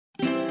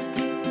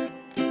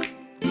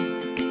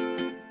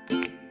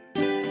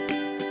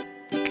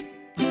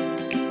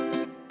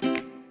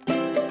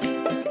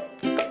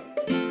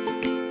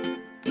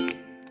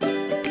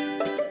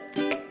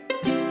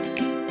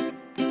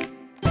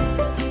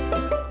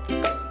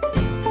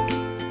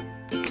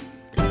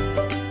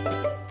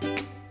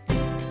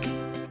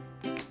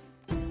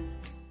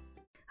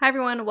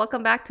everyone,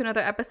 welcome back to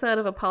another episode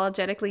of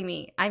Apologetically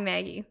Me. I'm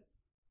Maggie,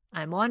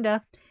 I'm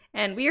Wanda.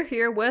 and we are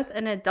here with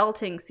an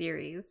adulting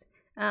series.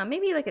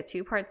 Maybe like a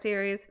two-part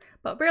series,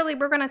 but really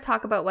we're going to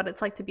talk about what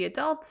it's like to be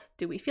adults,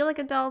 do we feel like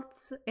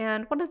adults,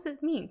 and what does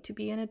it mean to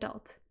be an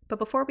adult. But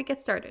before we get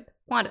started,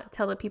 Wanda,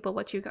 tell the people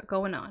what you got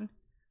going on.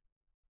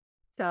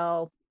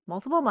 So,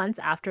 multiple months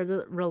after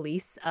the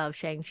release of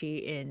Shang-Chi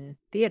in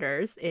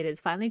theaters, it is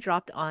finally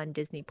dropped on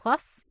Disney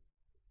Plus,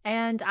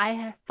 and I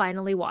have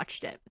finally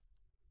watched it.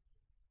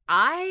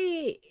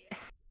 I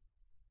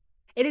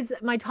It is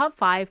my top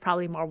 5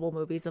 probably Marvel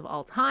movies of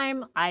all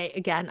time. I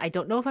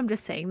don't know if I'm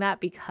just saying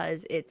that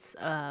because it's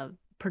a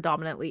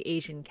predominantly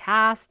Asian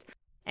cast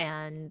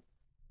and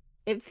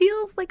it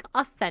feels like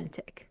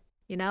authentic,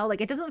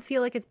 Like it doesn't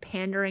feel like it's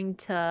pandering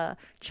to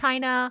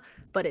China,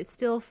 but it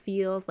still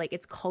feels like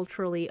it's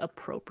culturally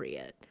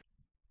appropriate.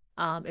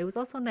 It was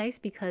also nice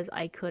because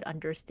I could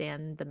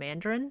understand the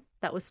Mandarin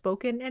that was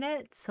spoken in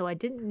it, so I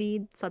didn't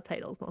need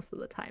subtitles most of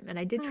the time. And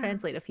I did Hmm.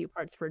 translate a few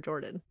parts for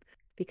Jordan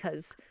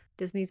because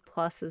Disney's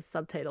Plus's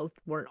subtitles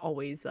weren't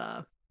always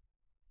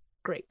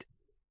great.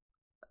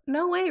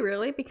 No way,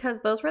 really, because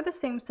those were the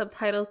same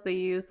subtitles they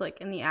use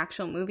like in the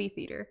actual movie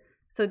theater.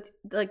 So,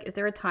 like, is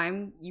there a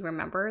time you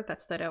remember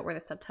that stood out where the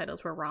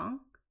subtitles were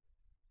wrong?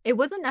 It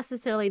wasn't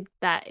necessarily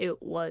that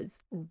it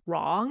was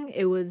wrong.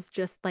 It was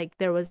just like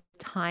there was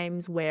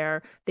times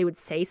where they would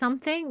say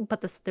something,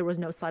 but there was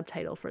no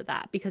subtitle for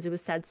that because it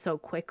was said so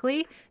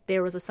quickly.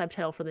 There was a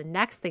subtitle for the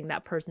next thing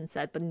that person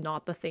said, but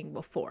not the thing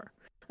before.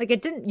 Like you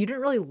didn't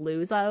really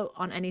lose out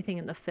on anything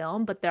in the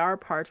film, but there are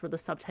parts where the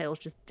subtitles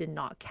just did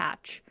not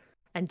catch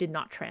and did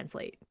not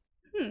translate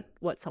Hmm.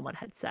 what someone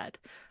had said.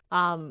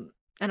 Um,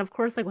 and of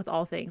course, like with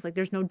all things, like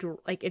there's no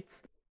like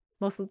it's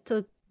most of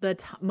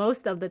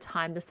most of the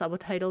time the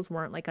subtitles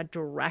weren't like a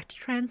direct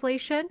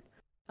translation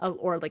of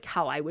or like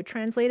how I would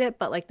translate it,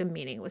 but like the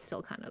meaning was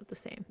still kind of the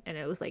same, and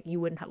it was like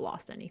you wouldn't have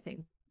lost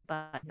anything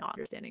by not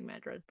understanding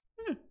Mandarin.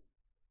 Hmm.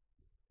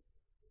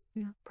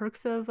 Yeah,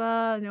 perks of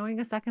knowing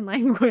a second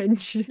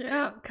language.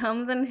 Yeah,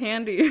 comes in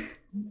handy.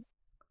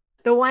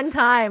 The one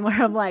time where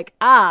I'm like,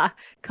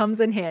 comes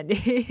in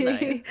handy.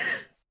 Nice.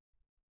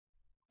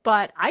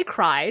 But I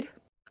cried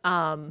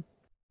a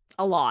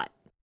lot.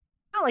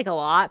 Not like a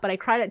lot, but I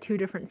cried at two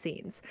different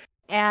scenes.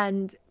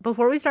 And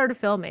before we started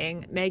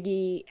filming,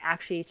 Maggie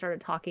actually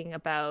started talking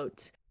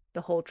about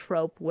the whole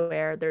trope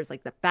where there's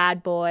like the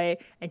bad boy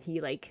and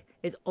he like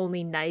is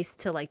only nice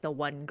to like the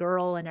one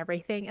girl and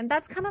everything. And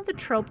that's kind of the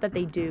trope that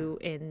they do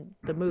in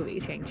the movie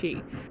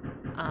Shang-Chi.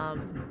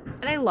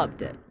 And I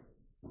loved it.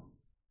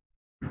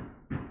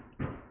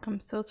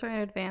 I'm so sorry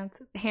in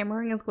advance.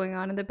 Hammering is going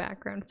on in the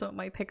background, so it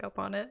might pick up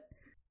on it.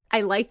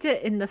 I liked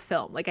it in the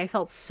film. Like I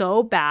felt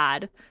so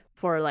bad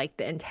for like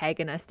the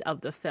antagonist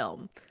of the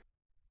film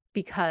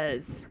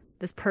because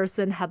this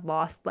person had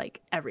lost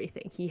like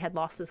everything. He had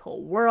lost his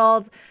whole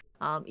world.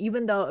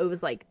 Even though it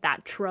was like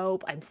that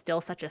trope, I'm still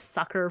such a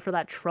sucker for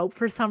that trope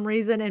for some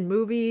reason in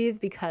movies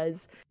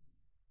because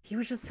he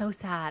was just so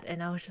sad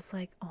and I was just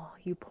like, "Oh,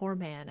 you poor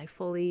man. I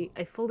fully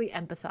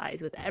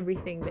empathize with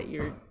everything that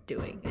you're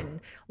doing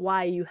and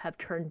why you have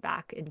turned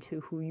back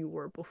into who you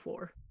were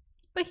before."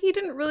 But he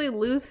didn't really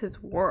lose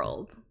his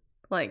world.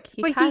 Like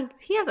he But he has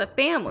he has a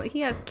family.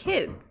 He has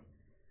kids.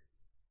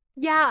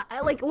 Yeah, I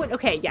like what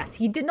okay, yes,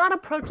 he did not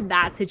approach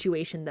that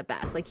situation the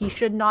best. Like he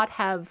should not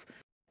have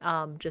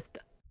just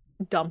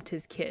dumped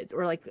his kids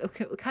or like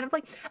okay, kind of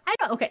like I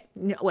don't okay,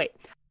 no, wait.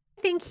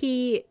 I think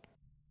he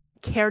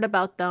cared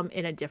about them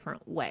in a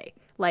different way.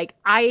 Like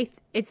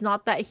it's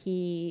not that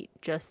he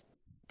just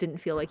didn't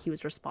feel like he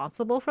was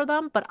responsible for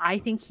them, but I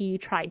think he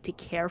tried to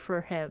care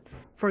for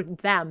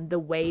them the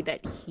way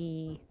that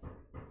he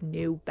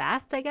knew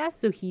best, I guess.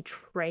 So he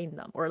trained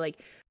them, or like,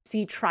 so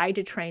he tried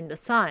to train the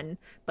son,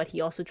 but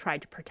he also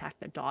tried to protect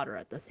the daughter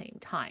at the same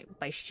time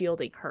by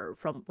shielding her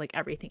from like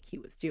everything he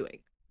was doing.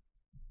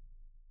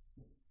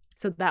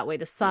 So that way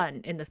the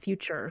son in the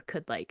future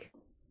could like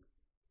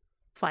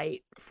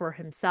fight for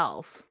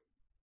himself.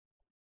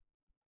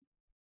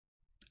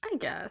 I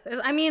guess.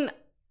 I mean,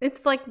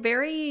 it's like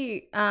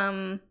very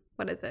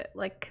what is it?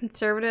 Like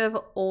conservative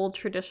old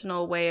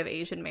traditional way of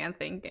Asian man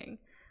thinking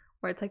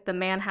where it's like the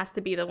man has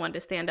to be the one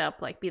to stand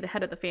up, like be the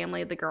head of the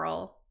family, the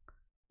girl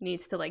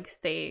needs to like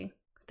stay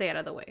out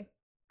of the way.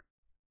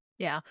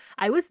 Yeah.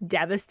 I was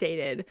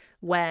devastated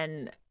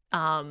when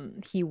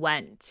he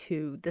went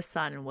to the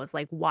son and was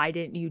like, "Why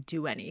didn't you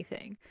do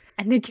anything?"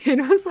 And the kid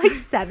was like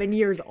 7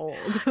 years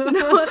old.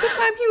 No, at the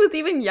time he was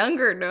even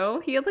younger, no?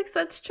 He had like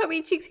such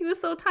chubby cheeks, he was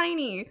so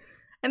tiny.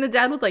 And the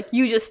dad was like,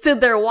 "You just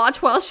stood there,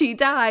 watch while she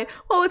died."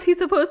 What was he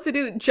supposed to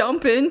do?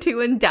 Jump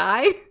into and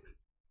die?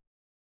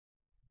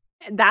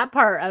 That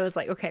part I was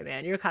like, "Okay,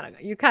 man, you're kind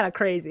of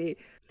crazy."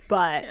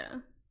 But Yeah.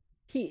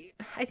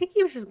 I think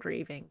he was just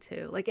grieving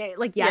too. Like yes,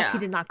 he Yeah.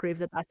 did not grieve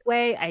the best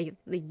way.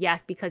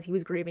 Yes, because he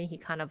was grieving, he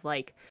kind of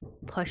like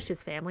pushed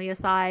his family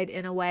aside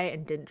in a way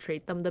and didn't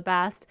treat them the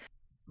best.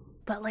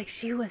 But like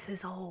she was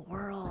his whole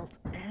world,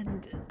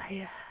 and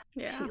I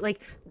Yeah. she like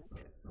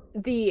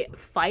the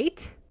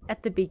fight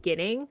at the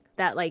beginning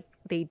that like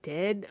they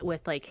did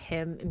with like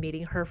him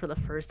meeting her for the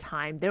first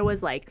time, there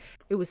was like,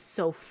 it was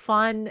so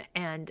fun,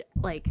 and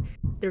like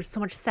there's so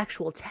much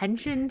sexual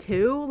tension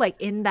too, like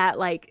in that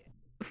like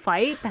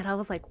fight, that I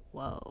was like,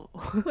 whoa.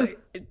 Wait,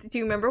 do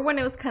you remember when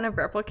it was kind of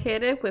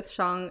replicated with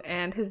Shang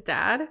and his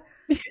dad?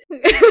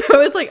 I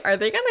was like, are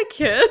they gonna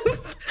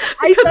kiss?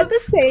 I said the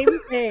same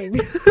thing.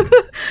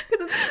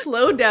 Because it's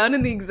slowed down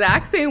in the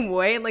exact same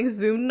way and like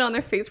zoomed in on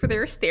their face where they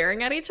were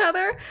staring at each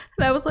other.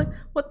 And I was like,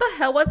 what the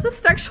hell? What's the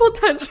sexual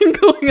tension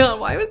going on?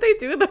 Why would they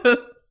do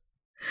this?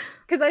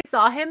 Because I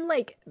saw him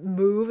like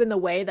move in the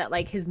way that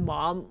like his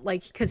mom,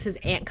 like, because his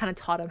aunt kind of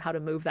taught him how to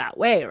move that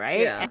way,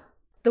 right? Yeah. And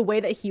the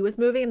way that he was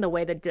moving and the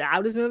way that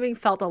dad was moving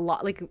felt a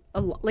lot like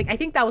I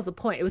think that was the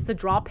point. It was to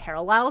draw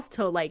parallels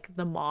to like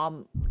the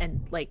mom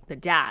and like the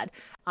dad.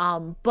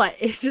 But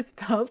it just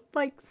felt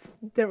like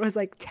there was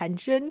like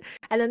tension,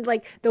 and then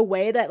like the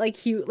way that like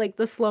he, like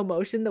the slow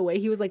motion, the way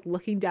he was like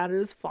looking down at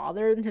his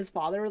father, and his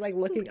father was like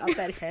looking up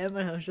at him,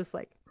 and I was just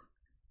like,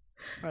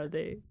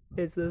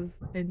 is this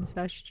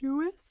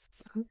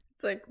incestuous?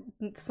 It's like,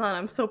 son,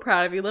 I'm so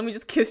proud of you. Let me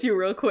just kiss you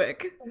real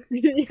quick.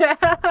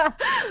 Yeah.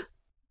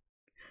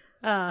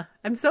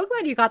 I'm so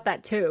glad you got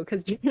that too,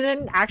 because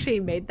Junin actually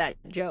made that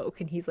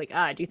joke, and he's like,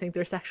 do you think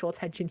there's sexual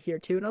tension here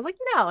too? And I was like,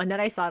 no. And then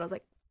I saw it, I was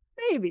like,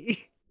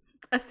 maybe.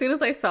 As soon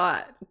as I saw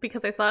it,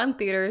 because I saw it in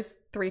theaters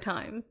 3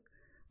 times,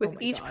 with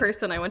each God.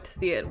 person I went to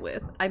see it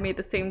with, I made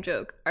the same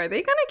joke. Are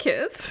they gonna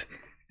kiss?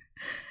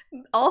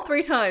 All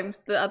 3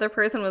 times, the other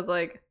person was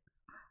like,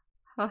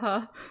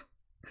 haha.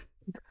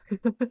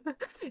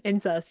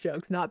 Incest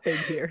jokes, not big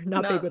here.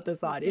 Not big with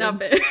this audience. Not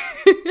big.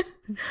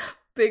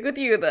 Big with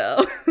you,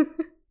 though.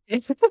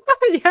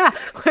 Yeah,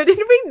 why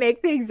didn't we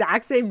make the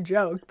exact same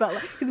joke?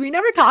 But because we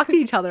never talked to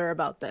each other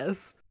about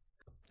this.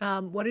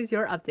 What is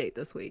your update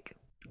this week?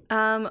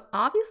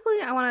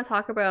 Obviously, I want to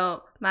talk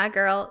about my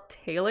girl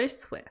Taylor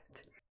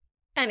Swift.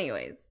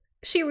 Anyways,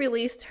 she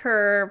released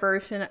her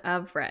version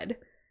of Red.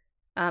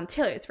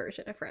 Taylor's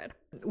version of Red.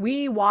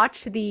 We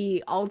watched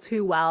the All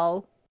Too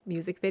Well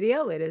music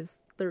video. It is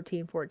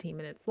 13-14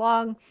 minutes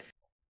long,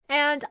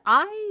 and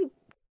I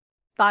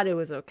thought it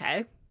was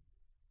okay.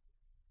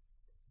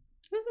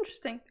 It was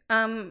interesting.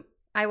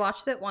 I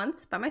watched it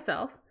once by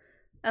myself,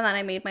 and then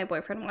I made my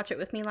boyfriend watch it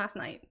with me last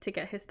night to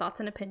get his thoughts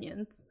and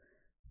opinions.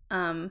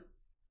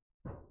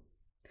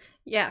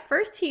 Yeah,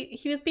 first he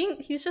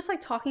was just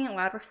like talking out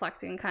loud,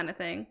 reflecting kind of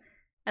thing.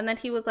 And then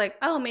he was like,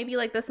 oh, maybe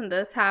like this and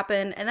this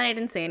happened. And then I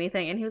didn't say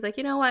anything. And he was like,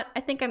 you know what?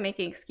 I think I'm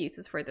making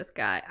excuses for this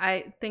guy.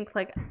 I think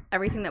like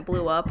everything that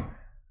blew up,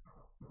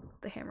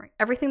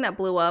 everything that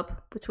blew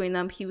up between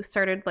them, he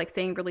started like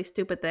saying really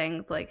stupid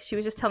things. Like she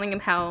was just telling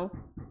him how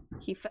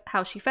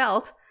she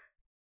felt.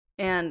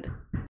 And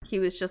he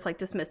was just like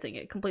dismissing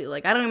it completely.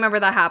 Like, I don't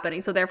remember that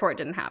happening, so therefore it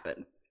didn't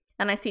happen.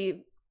 And I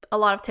see a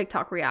lot of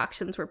TikTok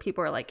reactions where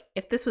people are like,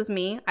 if this was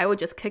me, I would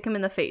just kick him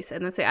in the face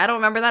and then say, I don't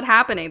remember that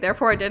happening,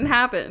 therefore it didn't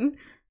happen.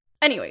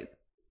 Anyways,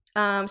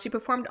 she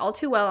performed All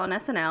Too Well on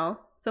SNL.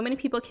 So many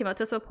people came out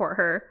to support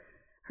her.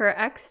 Her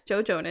ex,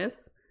 Joe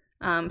Jonas,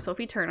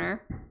 Sophie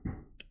Turner,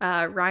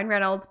 Ryan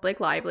Reynolds, Blake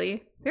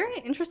Lively. Very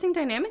interesting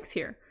dynamics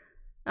here.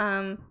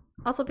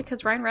 Also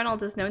because Ryan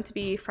Reynolds is known to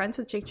be friends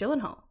with Jake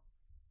Gyllenhaal.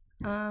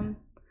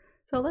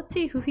 So let's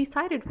see who he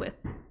sided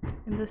with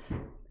in this.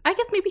 I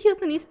guess maybe he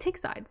doesn't need to take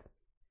sides.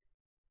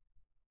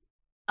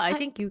 I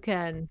think you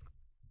can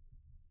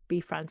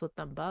be friends with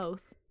them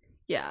both.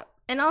 Yeah.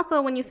 And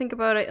also when you think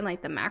about it in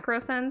like the macro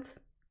sense,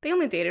 they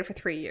only dated for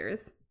 3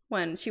 years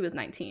when she was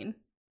 19.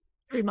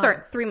 3 months. Sorry,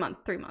 3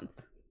 months. 3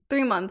 months.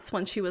 3 months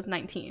when she was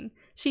 19.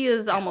 She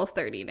is almost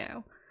 30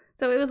 now.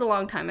 So it was a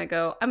long time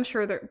ago. I'm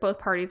sure that both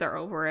parties are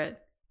over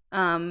it.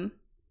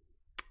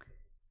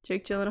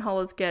 Jake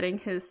Gyllenhaal is getting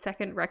his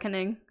second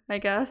reckoning, I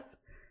guess.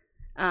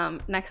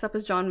 Next up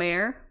is John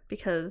Mayer,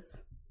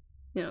 because,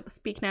 you know, the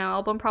Speak Now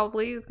album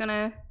probably is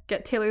gonna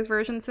get Taylor's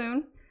version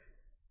soon.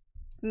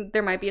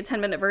 There might be a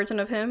 10-minute version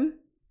of him.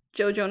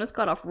 Joe Jonas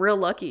got off real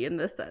lucky in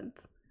this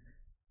sense.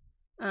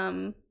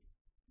 But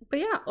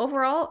yeah,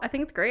 overall, I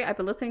think it's great. I've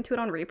been listening to it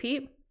on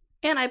repeat.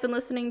 And I've been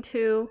listening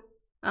to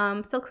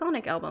Silk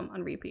Sonic album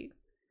on repeat.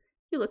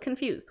 You look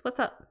confused. What's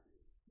up?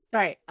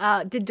 Sorry.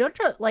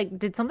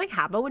 Did something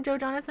happen with Joe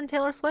Jonas and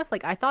Taylor Swift?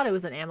 Like, I thought it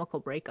was an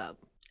amicable breakup.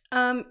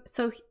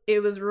 So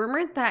it was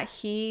rumored that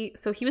he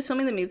was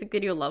filming the music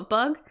video Love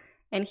Bug,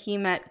 and he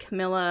met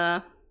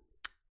Camilla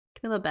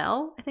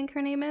Bell, I think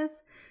her name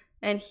is,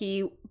 and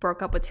he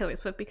broke up with Taylor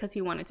Swift because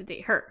he wanted to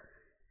date her.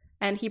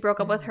 And he broke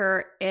up with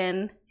her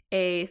in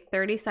a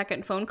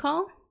 30-second phone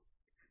call.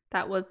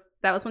 That was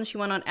when she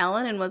went on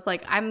Ellen and was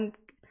like, and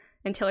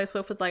Taylor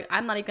Swift was like,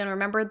 I'm not even gonna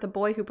remember the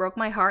boy who broke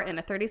my heart in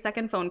a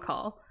 30-second phone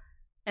call.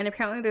 And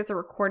apparently there's a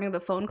recording of the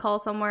phone call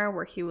somewhere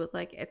where he was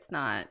like, it's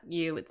not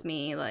you, it's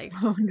me. Like,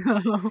 oh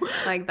no.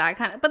 Like that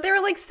kind of, but they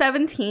were like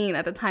 17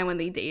 at the time when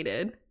they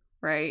dated,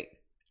 right?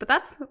 But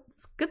that's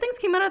good things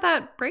came out of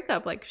that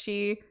breakup. Like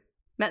she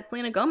met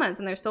Selena Gomez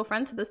and they're still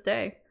friends to this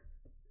day.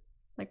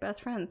 Like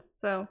best friends.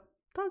 So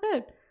it's all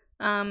good.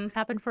 It's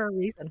happened for a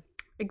reason.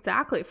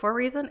 Exactly, for a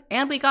reason.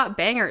 And we got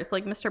bangers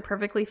like Mr.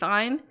 Perfectly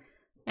Fine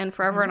and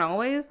Forever and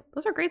Always.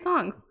 Those are great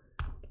songs.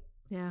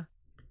 Yeah.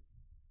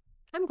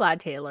 I'm glad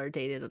Taylor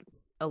dated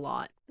a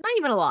lot. Not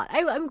even a lot.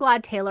 I'm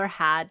glad Taylor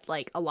had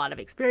like a lot of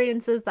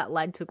experiences that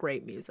led to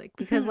great music,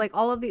 because like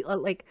all of the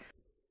like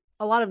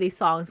a lot of these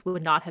songs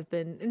would not have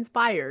been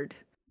inspired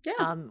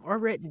Yeah. or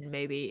written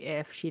maybe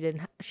if she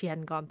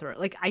hadn't gone through it.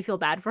 Like I feel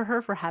bad for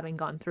her for having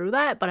gone through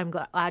that, but I'm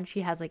glad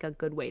she has like a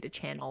good way to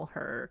channel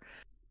her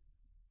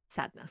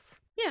sadness.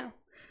 Yeah.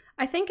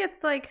 I think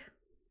it's like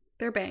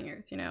they're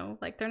bangers, you know?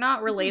 Like they're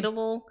not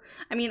relatable.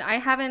 I mean, I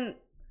haven't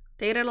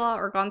dated a lot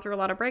or gone through a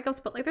lot of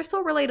breakups, but like they're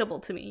still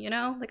relatable to me, you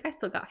know? Like I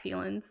still got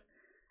feelings.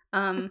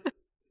 Um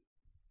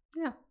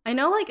yeah. I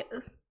know like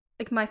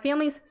my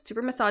family's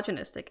super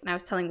misogynistic, and I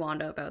was telling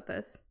Wanda about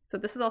this. So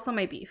this is also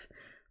my beef.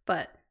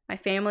 But my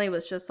family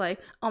was just like,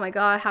 "Oh my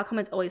god, how come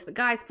it's always the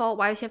guy's fault?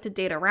 Why does she have to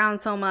date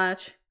around so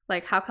much?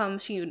 Like how come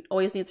she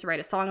always needs to write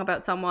a song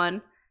about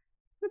someone?"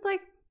 It's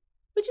like,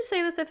 would you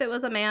say this if it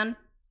was a man?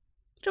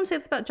 You don't say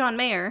this about John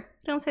Mayer.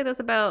 You don't say this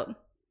about,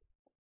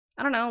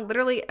 I don't know,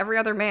 literally every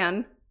other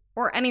man.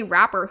 Or any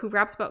rapper who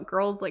raps about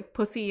girls like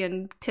pussy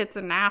and tits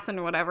and ass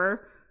and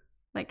whatever.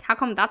 Like, how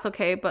come that's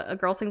okay, but a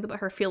girl sings about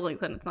her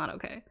feelings and it's not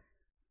okay?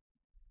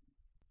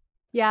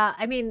 Yeah,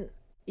 I mean,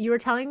 you were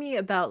telling me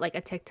about like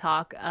a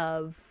TikTok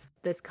of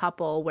this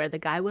couple where the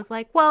guy was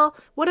like, "Well,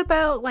 what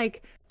about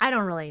like I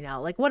don't really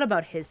know. Like what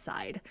about his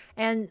side?"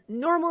 And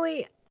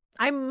normally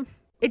I'm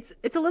it's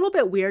a little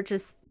bit weird to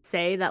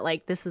say that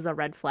like this is a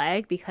red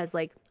flag, because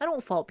like I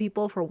don't fault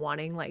people for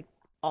wanting like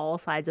all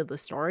sides of the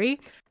story,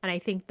 and I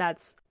think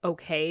that's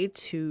okay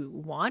to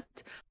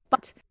want.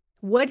 But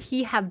would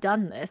he have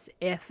done this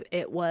if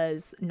it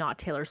was not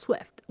Taylor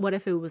Swift? What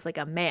if it was like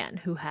a man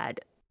who had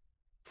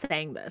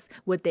saying this?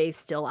 Would they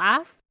still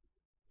ask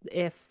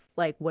if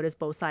like what is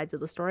both sides of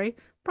the story?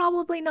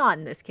 Probably not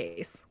in this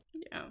case.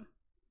 Yeah.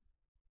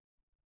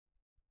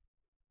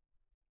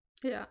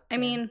 Yeah. I Yeah.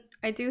 mean,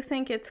 I do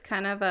think it's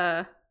kind of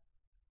a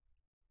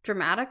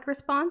dramatic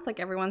response. Like,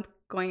 everyone's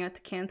going out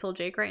to cancel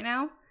Jake right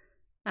now.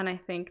 And I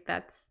think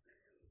that's,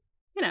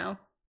 you know,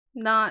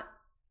 not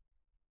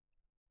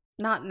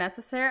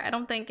necessary. I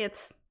don't think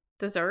it's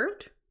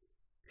deserved.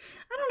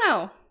 I don't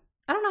know.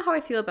 I don't know how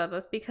I feel about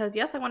this, because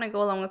yes, I want to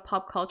go along with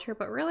pop culture,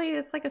 but really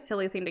it's like a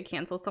silly thing to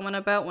cancel someone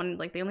about when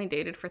like they only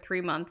dated for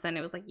 3 months and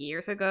it was like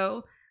years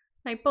ago.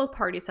 Like both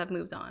parties have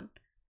moved on.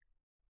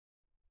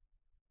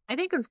 I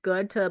think it's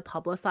good to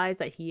publicize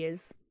that he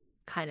is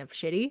kind of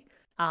shitty,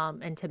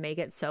 and to make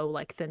it so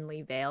like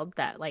thinly veiled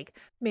that like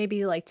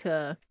maybe like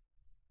to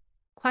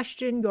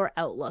question your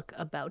outlook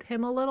about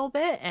him a little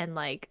bit, and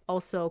like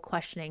also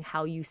questioning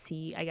how you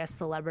see, I guess,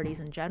 celebrities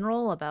in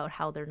general, about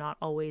how they're not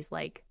always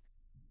like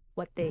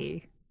what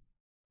they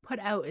put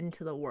out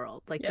into the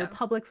world. Like their Yeah.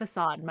 public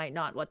facade might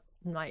not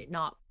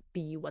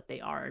be what they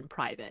are in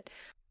private.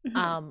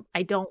 Hmm.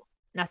 I don't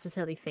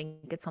necessarily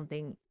think it's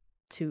something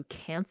to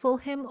cancel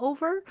him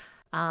over.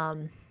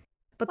 But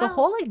the Well,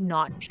 whole like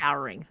not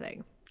showering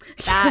thing,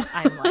 that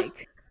I'm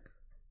like,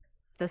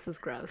 this is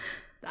gross.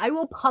 I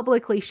will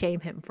publicly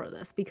shame him for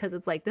this, because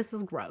it's like, this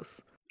is gross.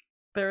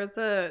 there was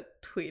a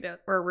tweet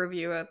or a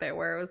review out there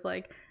where it was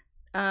like,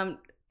 um,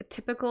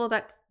 typical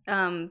that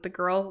the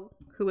girl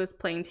who was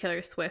playing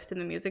Taylor Swift in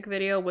the music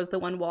video was the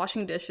one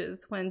washing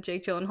dishes when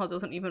Jake Gyllenhaal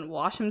doesn't even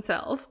wash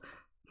himself.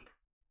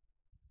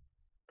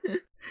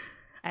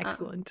 Um,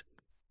 Excellent.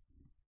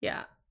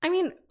 yeah. I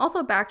mean,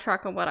 also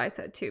backtrack on what I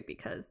said too,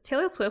 because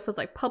Taylor Swift was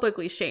like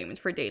publicly shamed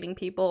for dating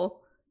people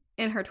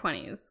in her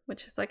 20s,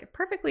 which is like a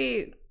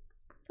perfectly,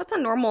 that's a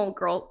normal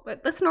girl.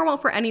 That's normal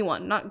for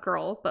anyone, not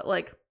girl, but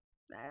like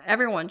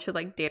everyone should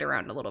like date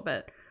around a little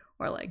bit.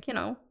 Or like, you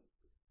know,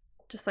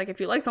 just like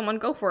if you like someone,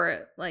 go for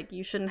it. Like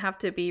you shouldn't have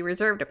to be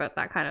reserved about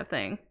that kind of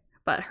thing.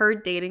 But her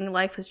dating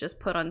life was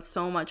just put on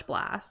so much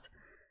blast,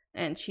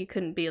 and she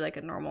couldn't be like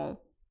a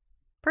normal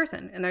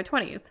person in their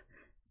 20s.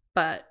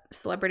 But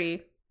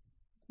celebrity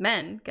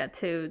men get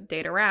to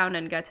date around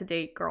and get to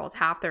date girls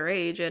half their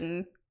age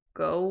and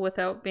go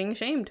without being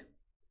shamed.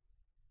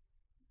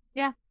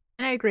 Yeah.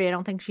 And I agree. I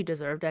don't think she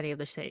deserved any of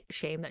the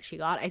shame that she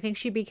got. I think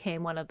she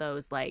became one of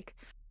those like,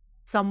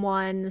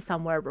 someone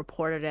somewhere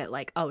reported it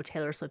like, oh,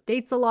 Taylor Swift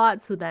dates a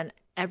lot. So then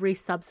every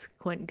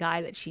subsequent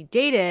guy that she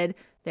dated,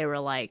 they were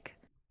like,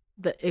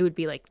 it would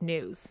be like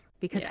news,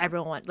 because Yeah.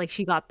 everyone like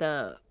she got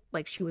the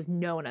like she was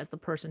known as the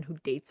person who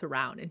dates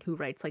around and who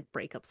writes like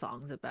breakup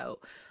songs about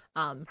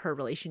her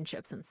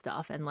relationships and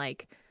stuff. And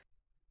like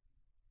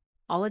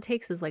all it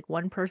takes is like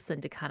one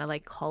person to kind of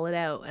like call it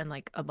out, and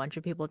like a bunch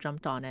of people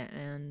jumped on it,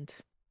 and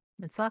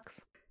it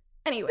sucks.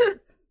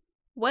 Anyways,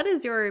 what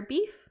is your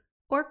beef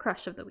or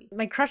crush of the week?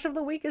 My crush of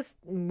the week is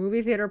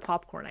movie theater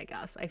popcorn, I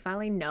guess. I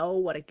finally know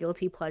what a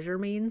guilty pleasure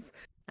means.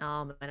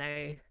 And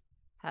I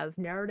have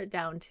narrowed it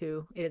down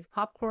to it is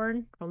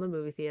popcorn from the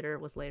movie theater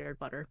with layered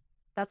butter.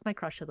 That's my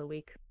crush of the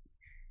week.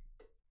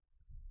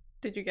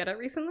 Did you get it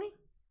recently?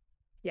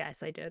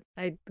 Yes, I did.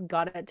 I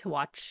got it to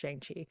watch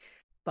Shang-Chi,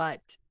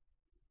 but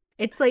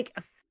it's like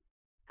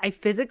I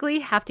physically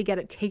have to get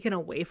it taken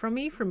away from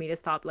me for me to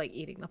stop like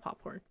eating the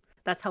popcorn.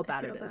 That's how I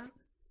bad feel it is. that.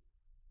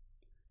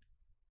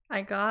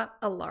 I got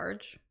a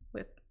large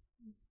with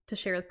to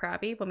share with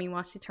Prabby when we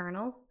watched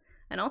Eternals.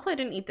 And also I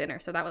didn't eat dinner,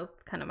 so that was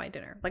kind of my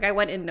dinner. Like I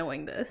went in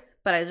knowing this,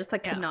 but I just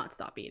like could Yeah. not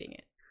stop eating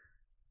it.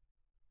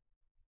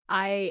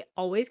 I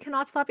always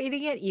cannot stop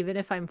eating it, even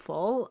if I'm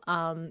full.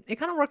 It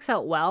kind of works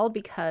out well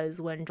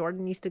because when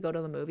Jordan used to go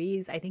to the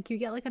movies, I think you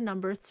get like a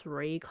number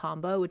three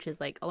combo, which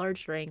is like a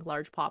large drink,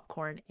 large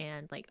popcorn,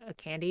 and like a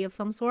candy of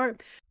some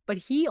sort. But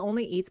he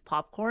only eats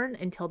popcorn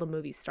until the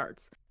movie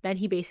starts. Then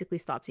he basically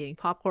stops eating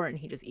popcorn and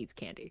he just eats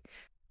candy.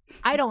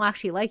 I don't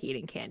actually like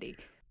eating candy,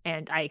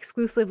 and I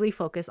exclusively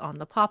focus on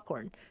the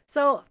popcorn.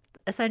 So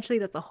essentially,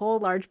 that's a whole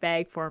large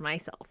bag for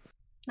myself.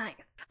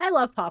 Nice. I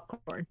love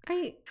popcorn.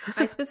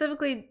 I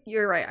specifically,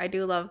 you're right. I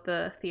do love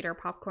the theater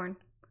popcorn.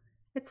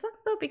 It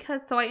sucks though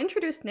because so I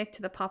introduced Nick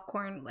to the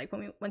popcorn like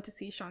when we went to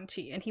see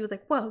Shang-Chi and he was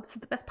like, "Whoa, this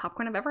is the best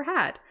popcorn I've ever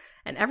had."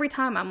 And every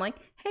time I'm like,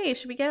 "Hey,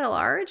 should we get a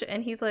large?"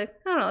 And he's like,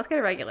 "No, no, let's get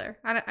a regular.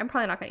 I'm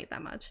probably not gonna eat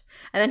that much."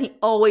 And then he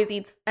always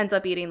ends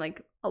up eating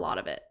like a lot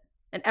of it.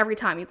 And every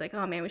time he's like,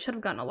 "Oh man, we should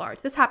have gotten a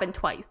large." This happened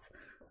twice.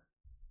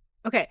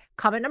 Okay,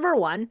 comment number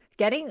one,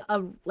 getting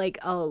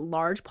a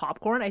large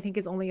popcorn, I think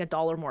is only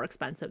 $1 more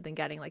expensive than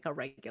getting like a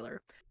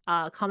regular.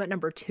 Comment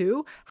number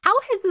two, how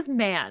has this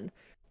man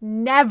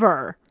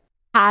never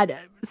had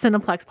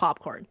Cineplex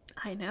popcorn?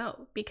 I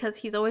know because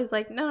he's always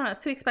like, "No, no, no,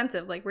 it's too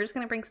expensive. Like we're just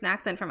gonna bring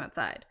snacks in from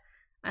outside."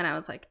 And I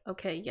was like,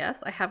 "Okay,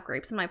 yes, I have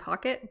grapes in my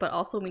pocket, but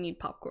also we need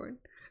popcorn."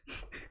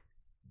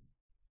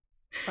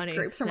 Funny.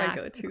 Grapes are my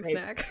go-to grapes.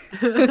 snack.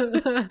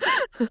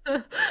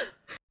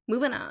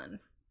 Moving on.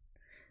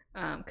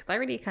 Because I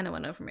already kind of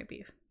went over my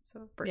beef.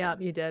 So Yeah,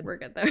 good. you did. We're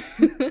good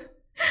there.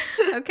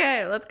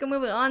 Okay, let's go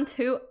moving on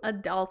to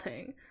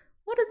adulting.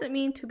 What does it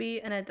mean to be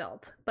an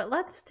adult? But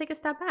let's take a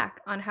step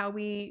back on how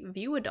we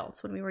view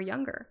adults when we were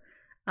younger.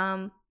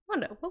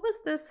 Wanda, what was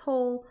this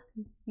whole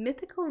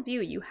mythical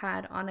view you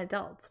had on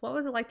adults? What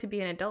was it like to be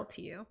an adult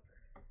to you?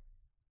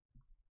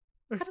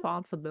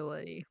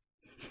 Responsibility.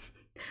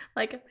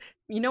 Like,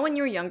 you know, when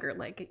you were younger,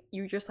 like,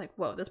 you just like,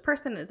 whoa, this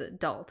person is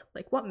adult.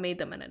 Like, what made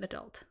them an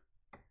adult?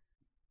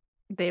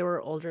 They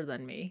were older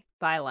than me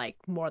by like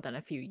more than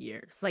a few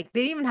years. Like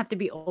they didn't even have to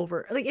be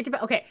over. Like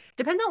okay,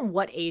 depends on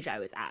what age I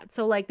was at.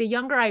 So like the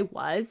younger I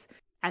was,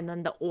 and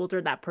then the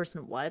older that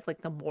person was,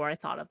 like the more I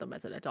thought of them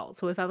as an adult.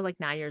 So if I was like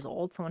 9 years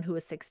old, someone who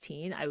was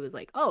 16, I was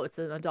like, oh, it's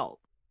an adult.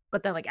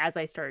 But then like as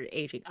I started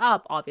aging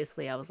up,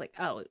 obviously I was like,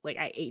 oh, like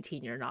at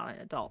 18 you're not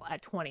an adult.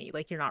 At 20,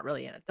 like you're not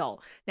really an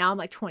adult. Now I'm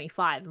like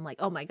 25. I'm like,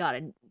 oh my god,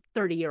 a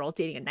 30-year-old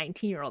dating a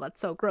 19-year-old.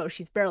 That's so gross.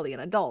 She's barely an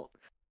adult.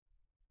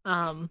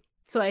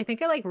 So I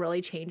think it like really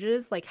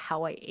changes like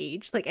how I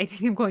age. Like I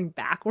think I'm going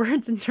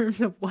backwards in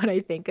terms of what I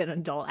think an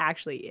adult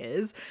actually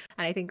is.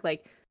 And I think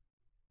like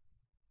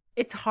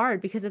it's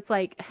hard because it's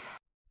like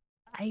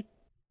I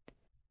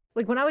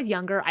like when I was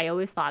younger, I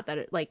always thought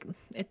that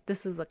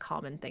this is a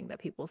common thing that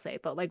people say,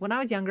 but like when I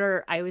was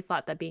younger, I always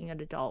thought that being an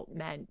adult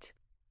meant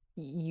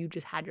you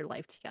just had your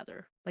life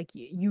together. Like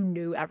you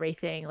knew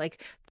everything.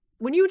 Like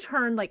when you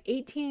turn like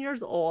 18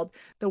 years old,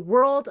 the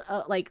world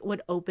like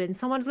would open.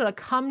 Someone's going to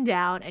come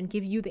down and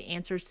give you the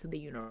answers to the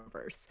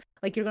universe.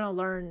 Like you're going to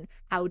learn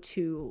how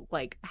to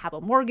like have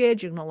a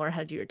mortgage, you're going to learn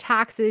how to do your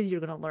taxes, you're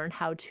going to learn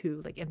how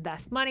to like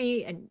invest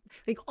money and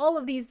like all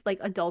of these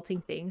like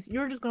adulting things.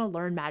 You're just going to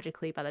learn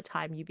magically by the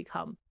time you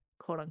become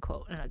quote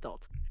unquote an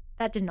adult.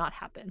 That did not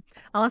happen.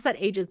 Unless that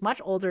age is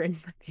much older in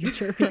the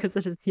future because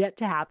it has yet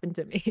to happen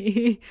to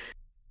me.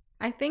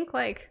 I think,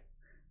 like,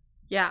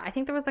 yeah, I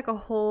think there was like a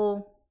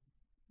whole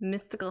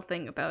mystical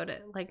thing about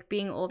it. Like,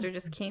 being older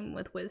just came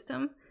with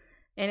wisdom.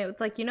 And it was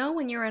like, you know,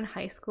 when you're in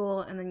high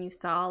school and then you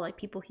saw like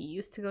people he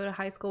used to go to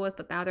high school with,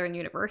 but now they're in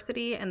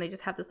university and they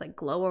just have this like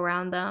glow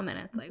around them. And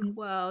it's like,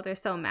 whoa, they're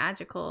so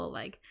magical.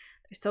 Like,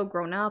 they're so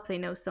grown up. They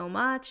know so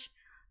much.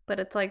 But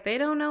it's like, they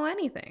don't know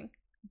anything.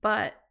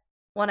 But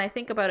when I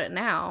think about it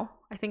now,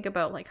 I think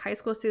about like high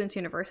school students,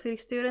 university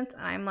students,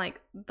 and I'm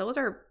like, those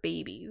are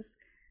babies.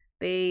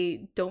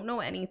 They don't know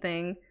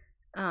anything.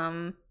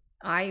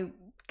 I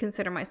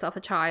consider myself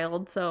a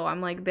child, so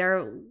I'm like,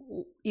 they're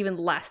even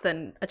less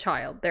than a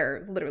child.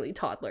 They're literally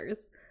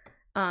toddlers.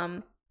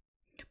 But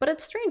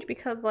it's strange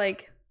because,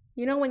 like,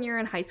 you know, when you're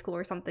in high school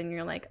or something,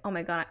 you're like, oh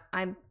my god,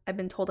 I've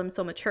been told I'm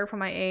so mature for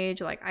my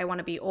age. Like, I want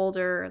to be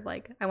older.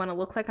 Like, I want to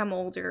look like I'm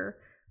older.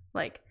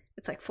 Like,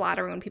 it's like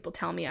flattering when people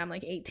tell me I'm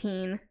like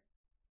 18.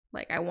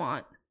 Like, I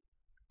want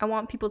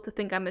people to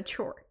think I'm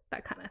mature,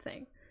 that kind of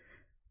thing.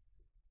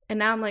 And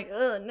now I'm like,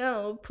 oh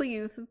no,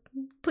 please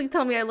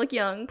tell me I look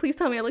young. Please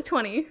tell me I look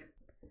 20.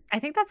 I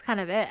think that's kind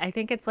of it. I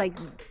think it's like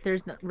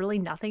there's really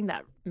nothing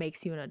that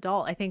makes you an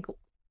adult. I think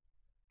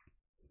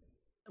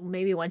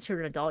maybe once you're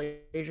an adult,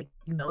 you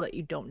know that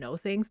you don't know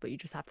things, but you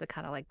just have to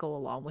kind of like go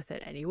along with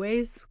it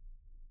anyways.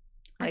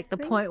 Like the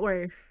point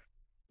where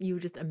you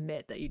just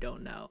admit that you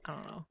don't know. I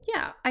don't know.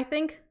 Yeah, I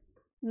think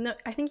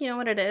you know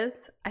what it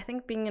is? I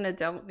think being an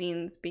adult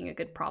means being a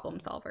good problem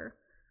solver.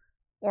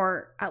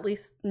 Or at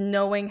least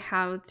knowing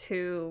how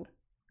to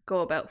go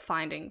about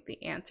finding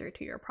the answer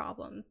to your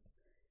problems.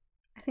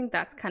 I think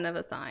that's kind of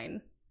a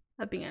sign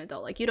of being an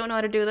adult. Like, you don't know how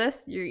to do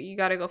this, you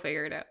got to go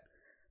figure it out.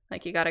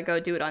 Like you got to go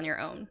do it on your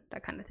own,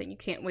 that kind of thing. You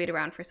can't wait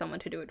around for someone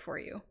to do it for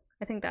you.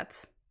 I think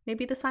that's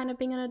maybe the sign of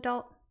being an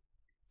adult.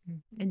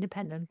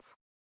 Independence.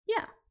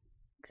 Yeah,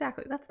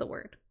 exactly. That's the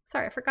word.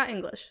 Sorry, I forgot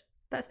English.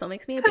 That still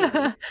makes me a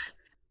baby.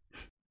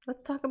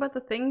 Let's talk about the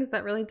things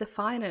that really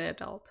define an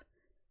adult.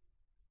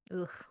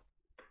 Ugh.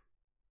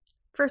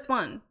 First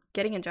one,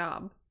 getting a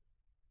job.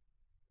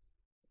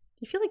 Do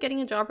you feel like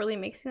getting a job really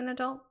makes you an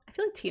adult? I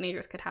feel like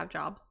teenagers could have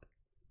jobs.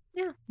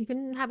 Yeah, you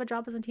can have a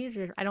job as a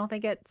teenager. I don't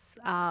think it's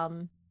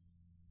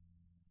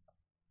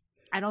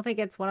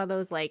one of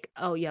those like,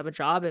 oh, you have a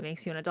job, it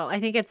makes you an adult. I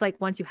think it's like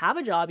once you have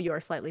a job, you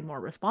are slightly more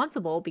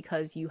responsible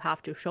because you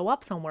have to show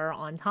up somewhere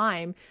on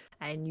time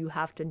and you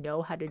have to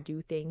know how to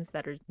do things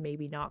that are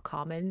maybe not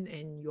common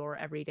in your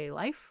everyday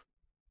life.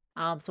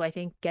 So I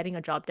think getting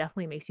a job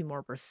definitely makes you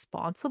more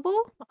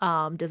responsible.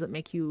 Does it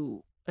make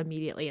you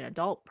immediately an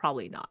adult?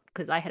 Probably not,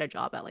 because I had a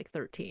job at like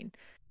 13.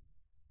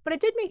 But it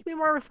did make me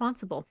more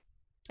responsible.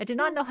 I did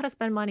not Yeah. know how to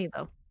spend money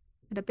though.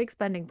 I had a big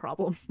spending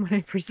problem when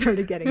I first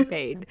started getting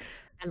paid.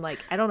 And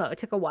like, I don't know, it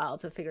took a while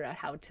to figure out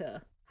how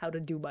to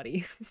do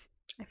money.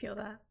 I feel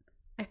that.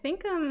 I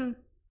think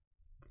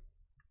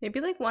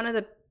maybe like one of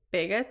the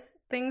biggest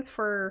things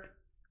for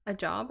a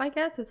job, I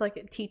guess, is like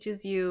it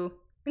teaches you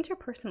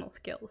interpersonal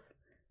skills.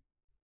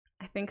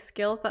 I think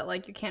skills that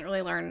like you can't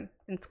really learn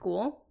in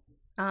school.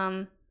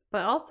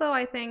 But also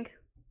I think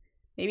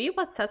maybe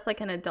what sets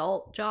like an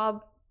adult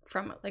job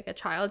from like a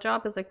child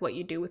job is like what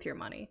you do with your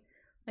money.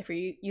 Like for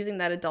you using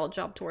that adult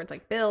job towards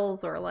like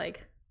bills or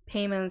like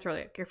payments or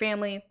like your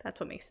family, that's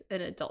what makes an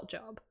adult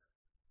job.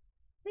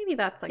 Maybe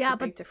that's like the Yeah,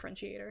 but big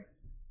differentiator.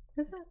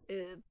 Is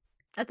it?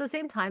 at the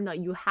same time though,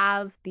 you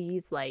have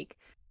these like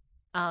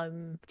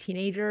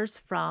teenagers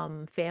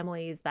from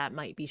families that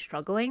might be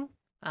struggling.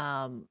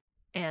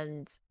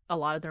 And a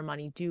lot of their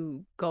money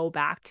do go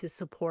back to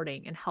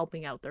supporting and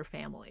helping out their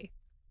family.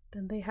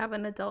 Then they have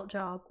an adult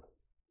job.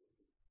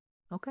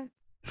 Okay.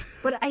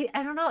 But I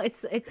don't know.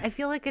 It's I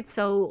feel like it's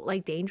so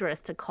like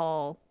dangerous to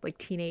call like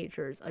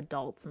teenagers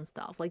adults and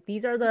stuff. Like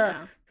these are the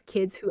Yeah.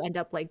 kids who end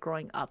up like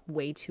growing up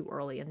way too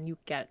early and you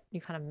kind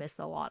of miss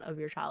a lot of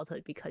your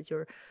childhood because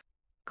you're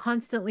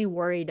constantly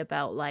worried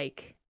about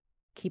like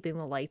keeping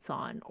the lights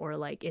on or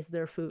like is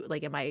there food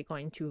like am I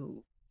going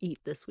to eat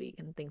this week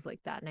and things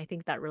like that. And I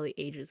think that really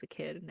ages a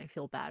kid and I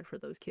feel bad for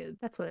those kids.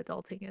 That's what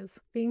adulting is.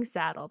 Being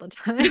sad all the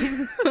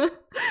time.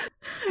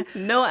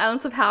 No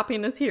ounce of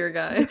happiness here,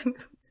 guys.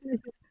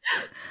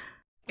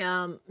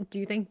 Do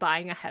you think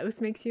buying a house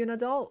makes you an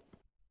adult?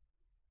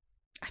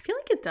 I feel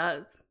like it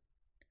does.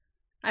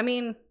 I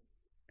mean,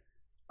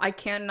 I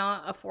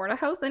cannot afford a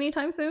house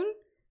anytime soon.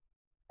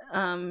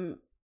 Um,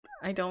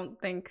 I don't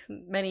think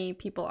many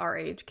people our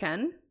age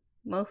can,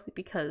 mostly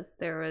because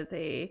there is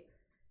a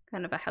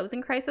kind of a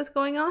housing crisis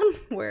going on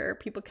where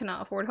people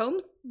cannot afford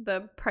homes.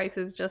 The price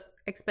is just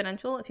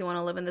exponential if you want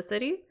to live in the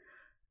city.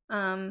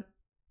 Um,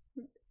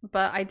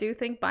 but I do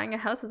think buying a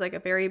house is like a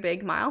very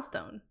big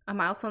milestone, a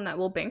milestone that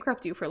will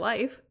bankrupt you for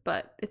life,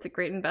 but it's a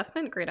great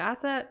investment, great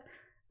asset.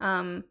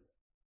 Um,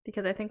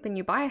 because I think when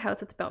you buy a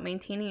house, it's about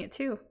maintaining it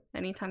too.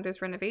 Anytime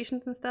there's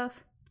renovations and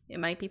stuff, it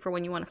might be for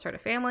when you want to start a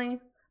family,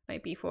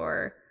 might be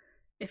for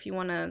if you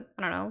want to,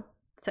 I don't know,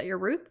 set your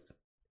roots,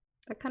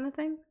 that kind of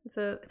thing. It's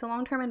a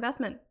long-term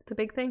investment. It's a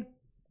big thing.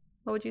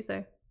 What would you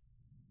say?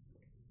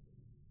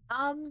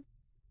 Um,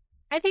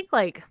 I think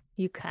like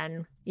you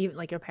can even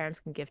like your parents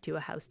can gift you a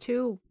house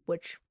too,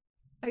 which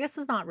I guess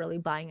is not really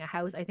buying a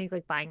house. I think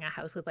like buying a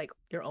house with like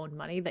your own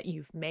money that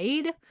you've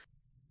made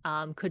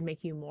could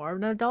make you more of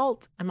an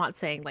adult. I'm not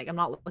saying like I'm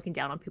not looking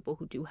down on people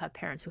who do have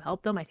parents who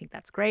help them. I think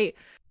that's great,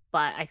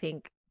 but I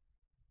think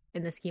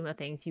in the scheme of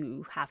things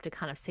you have to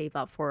kind of save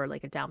up for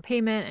like a down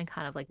payment and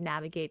kind of like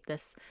navigate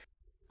this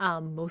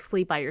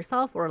mostly by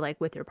yourself or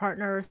like with your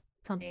partner or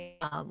something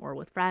or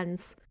with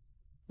friends,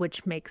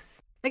 which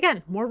makes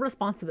again more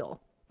responsible.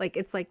 Like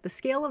it's like the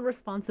scale of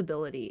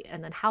responsibility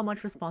and then how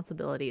much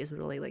responsibility is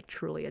really like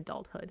truly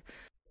adulthood.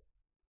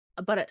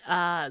 But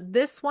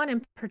this one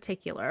in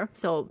particular,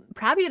 so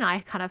Prabby and I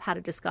kind of had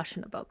a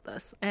discussion about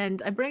this,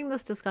 and I bring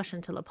this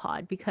discussion to the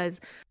pod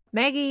because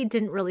Maggie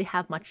didn't really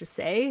have much to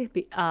say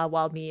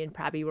while me and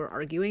Prabby were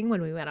arguing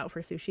when we went out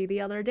for sushi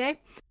the other day.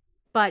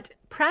 But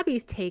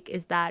Prabby's take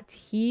is that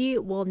he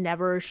will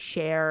never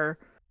share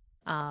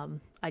a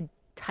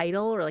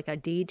title or like a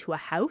deed to a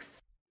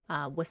house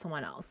with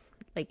someone else.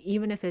 Like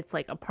even if it's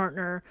like a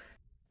partner,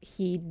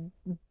 he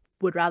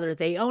would rather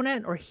they own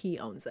it or he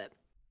owns it,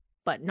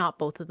 but not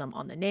both of them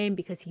on the name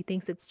because he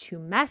thinks it's too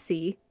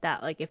messy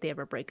that like if they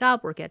ever break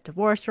up or get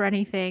divorced or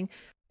anything,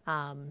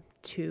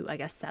 to I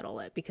guess settle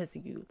it because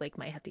you like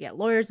might have to get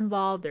lawyers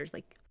involved. There's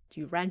like, do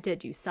you rent it?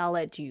 Do you sell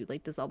it? Do you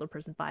like does the other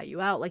person buy you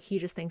out? Like he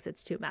just thinks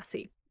it's too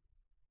messy.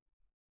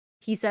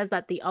 He says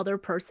that the other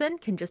person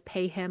can just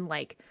pay him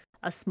like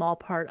a small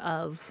part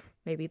of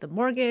maybe the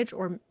mortgage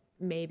or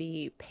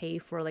maybe pay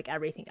for like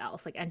everything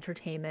else, like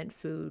entertainment,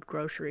 food,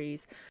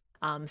 groceries,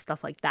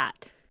 stuff like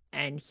that.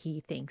 And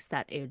he thinks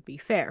that it would be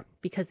fair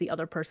because the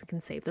other person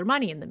can save their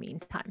money in the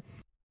meantime.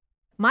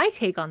 My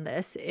take on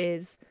this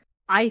is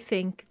I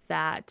think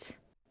that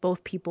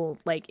both people,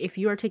 like if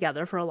you are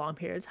together for a long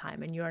period of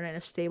time and you're in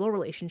a stable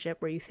relationship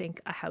where you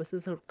think a house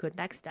is a good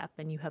next step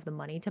and you have the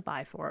money to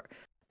buy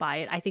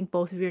it, I think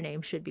both of your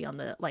names should be on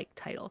the like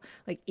title.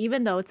 Like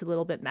even though it's a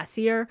little bit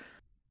messier,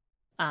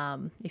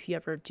 if you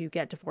ever do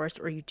get divorced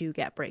or you do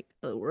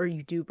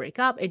break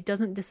up, it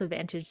doesn't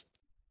disadvantage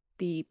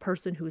the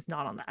person who's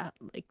not on that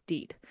like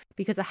deed,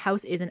 because a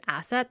house is an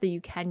asset that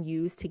you can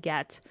use to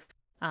get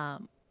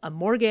a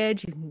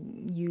mortgage, you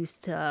can use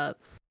to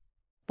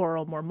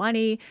borrow more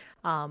money.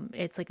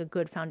 It's like a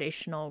good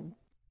foundational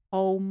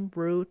home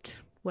root,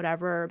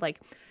 whatever. Like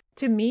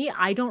to me,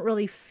 I don't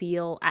really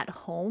feel at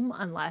home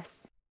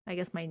unless I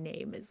guess my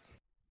name is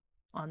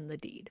on the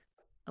deed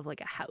of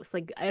like a house.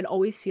 Like I'd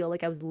always feel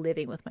like I was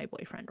living with my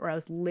boyfriend or I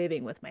was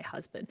living with my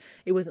husband.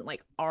 It wasn't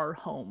like our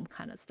home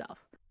kind of stuff.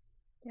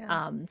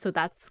 Yeah. So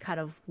that's kind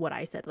of what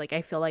I said. Like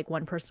I feel like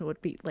one person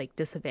would be like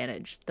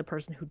disadvantaged, the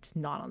person who's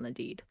not on the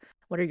deed.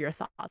 What are your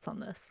thoughts on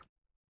this?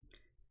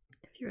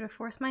 If you were to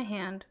force my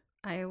hand,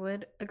 I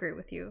would agree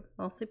with you,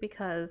 mostly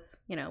because,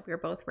 you know, we were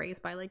both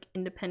raised by like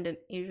independent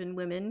Asian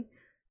women.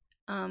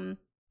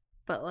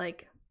 But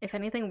like if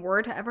anything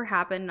were to ever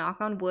happen,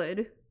 knock on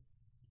wood,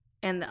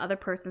 and the other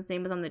person's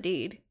name is on the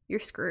deed, you're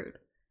screwed.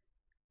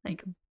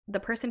 Like the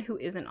person who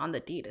isn't on the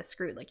deed is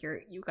screwed. Like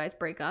you guys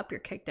break up, you're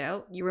kicked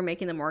out. You were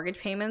making the mortgage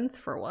payments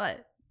for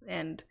what?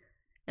 And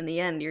in the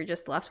end, you're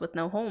just left with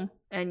no home,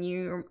 and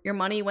your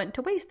money went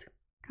to waste.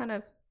 Kind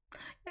of.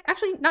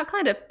 Actually, not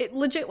kind of. It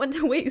legit went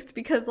to waste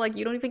because like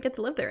you don't even get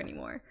to live there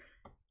anymore.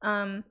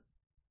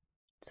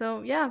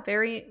 So yeah,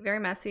 very very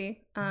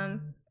messy. I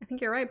think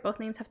you're right. Both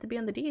names have to be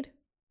on the deed.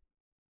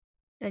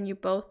 And you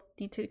both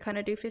need to kind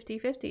of do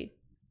 50-50.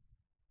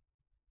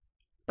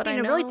 But I mean,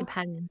 it know really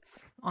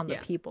depends on the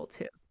yeah. people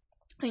too.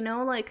 I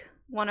know like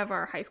one of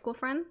our high school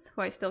friends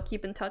who I still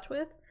keep in touch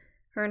with,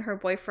 her and her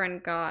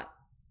boyfriend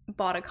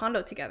bought a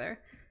condo together,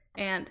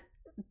 and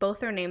both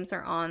their names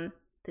are on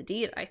the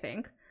deed, I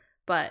think,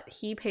 but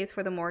he pays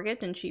for the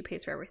mortgage and she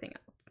pays for everything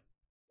else.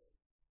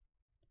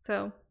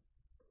 So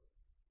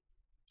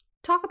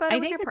talk about it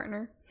with your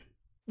partner.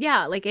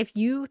 Yeah, like if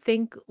you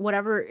think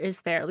whatever is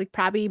fair, like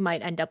Prabby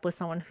might end up with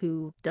someone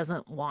who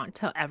doesn't want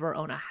to ever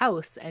own a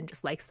house and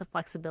just likes the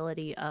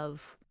flexibility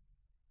of,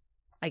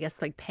 I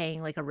guess, like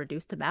paying like a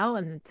reduced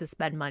amount and to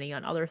spend money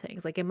on other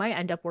things. Like it might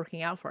end up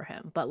working out for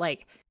him. But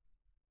like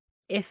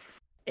if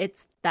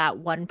it's that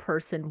one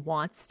person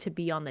wants to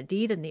be on the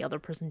deed and the other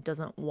person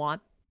doesn't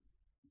want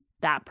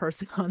that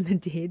person on the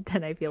deed,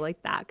 then I feel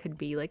like that could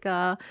be like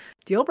a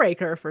deal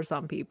breaker for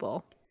some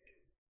people.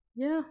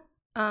 Yeah.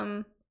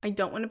 I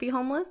don't want to be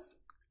homeless.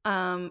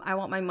 I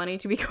want my money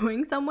to be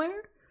going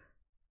somewhere.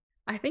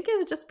 I think it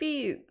would just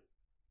be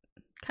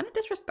kind of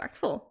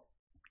disrespectful.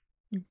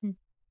 Mm-hmm.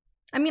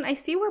 I mean, I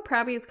see where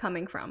Prabby is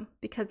coming from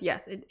because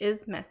yes, it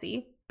is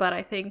messy, but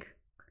I think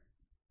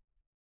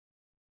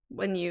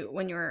when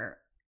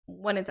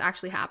it's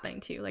actually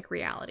happening to you, like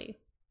reality,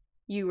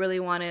 you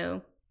really want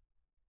to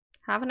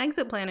have an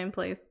exit plan in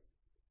place.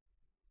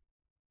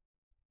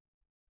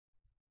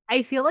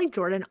 I feel like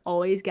Jordan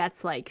always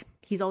gets like,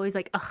 he's always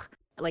like, ugh,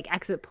 like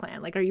exit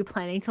plan. Like, are you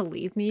planning to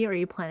leave me? Or are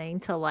you planning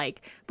to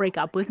like break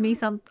up with me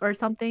or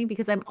something?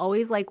 Because I'm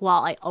always like,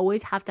 well, I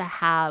always have to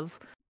have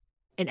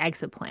an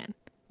exit plan.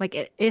 Like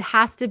it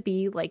has to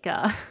be like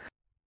a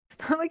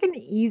not like an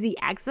easy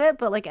exit,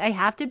 but like I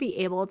have to be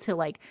able to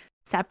like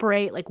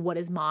separate like what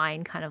is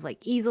mine kind of like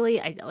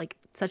easily. I like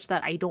such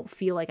that I don't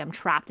feel like I'm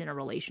trapped in a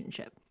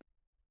relationship.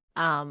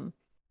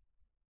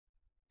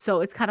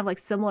 So it's kind of like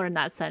similar in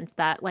that sense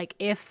that like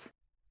if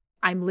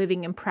I'm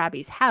living in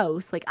Prabby's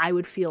house, like I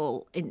would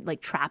feel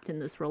like trapped in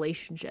this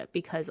relationship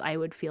because I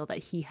would feel that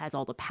he has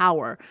all the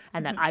power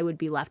and that I would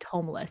be left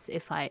homeless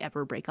if I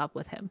ever break up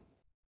with him.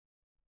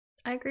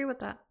 I agree with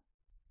that.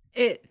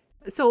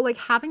 So like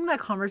having that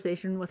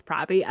conversation with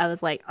Prabby, I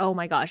was like, oh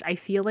my gosh, I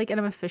feel like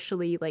I'm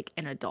officially like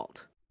an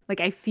adult. Like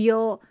I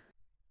feel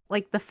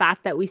like the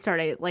fact that we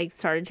started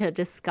to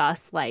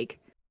discuss like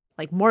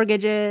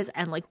mortgages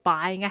and like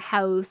buying a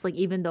house, like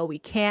even though we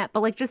can't,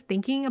 but like just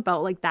thinking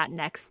about like that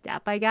next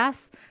step, I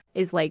guess,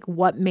 is like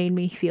what made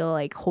me feel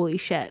like, holy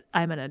shit,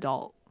 I'm an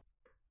adult.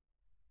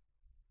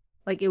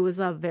 Like it was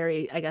a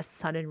very, I guess,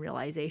 sudden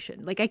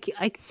realization. Like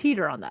I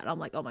teeter on that. I'm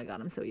like, oh my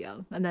God, I'm so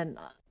young. And then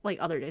like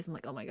other days, I'm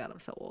like, oh my God, I'm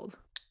so old.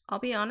 I'll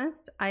be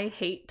honest, I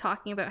hate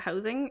talking about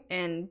housing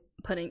and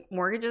putting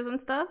mortgages and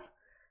stuff.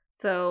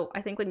 So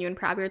I think when you and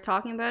Prabby were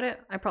talking about it,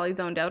 I probably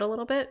zoned out a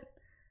little bit.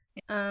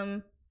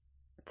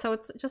 So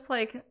it's just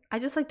like I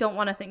just like don't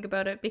want to think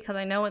about it because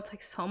I know it's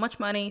like so much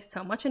money,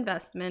 so much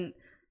investment,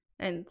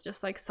 and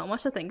just like so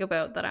much to think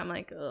about that I'm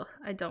like, ugh,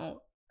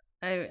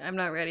 I'm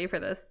not ready for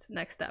this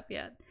next step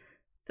yet.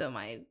 So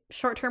my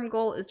short-term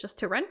goal is just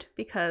to rent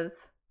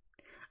because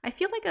I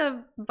feel like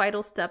a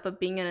vital step of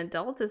being an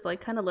adult is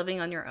like kind of living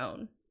on your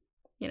own,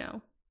 you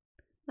know,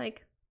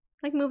 like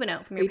moving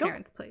out from your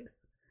parents'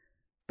 place.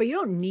 But you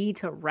don't need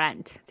to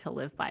rent to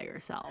live by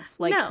yourself.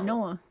 Like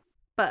no.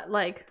 But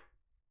like,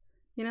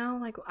 you know,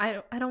 like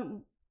I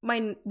don't.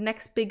 My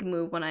next big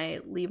move when I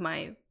leave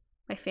my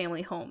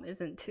family home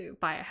isn't to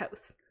buy a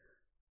house.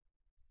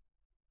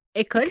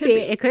 It It could could be.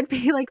 be. It could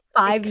be like It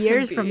 5 could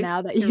years from be.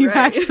 now that You're you right.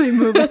 actually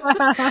move out.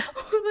 When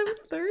I'm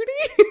 30?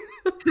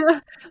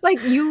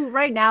 Like, you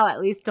right now at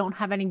least don't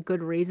have any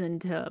good reason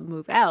to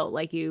move out.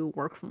 Like, you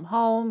work from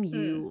home, Mm,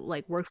 you,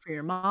 like, work for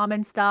your mom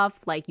and stuff,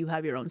 like, you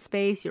have your own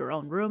space, your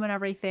own room and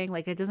everything.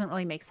 Like, it doesn't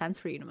really make sense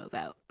for you to move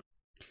out.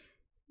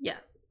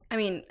 yes. I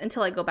mean,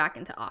 until I go back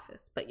into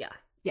office, but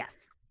yes.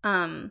 Yes.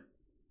 Um,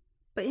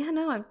 but yeah,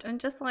 no, I'm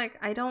just like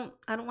I don't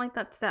like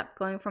that step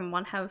going from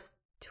one house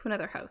to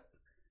another house.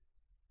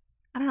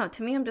 I don't know.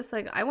 To me, I'm just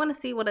like I want to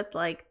see what it's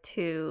like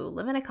to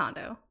live in a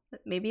condo.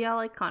 Maybe I'll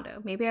like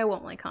condo. Maybe I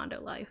won't like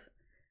condo life.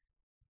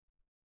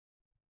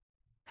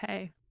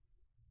 Hey.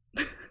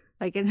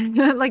 Like, it's,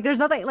 like, there's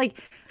nothing like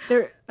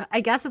there. I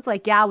guess it's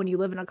like, yeah, when you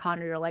live in a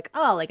condo, you're like,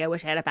 oh, like I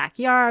wish I had a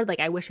backyard. Like,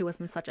 I wish it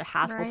wasn't such a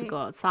hassle to Right? go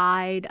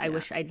outside. I Yeah.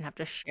 wish I didn't have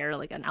to share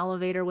like an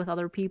elevator with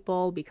other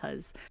people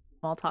because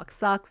small talk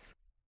sucks.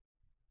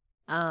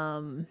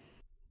 Um,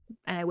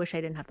 and I wish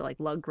I didn't have to like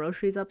lug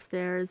groceries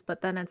upstairs.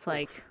 But then it's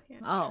like, Oof. Yeah,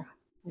 true. oh,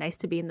 nice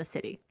to be in the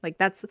city. Like,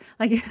 that's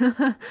like,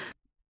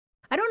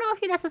 I don't know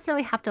if you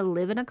necessarily have to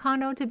live in a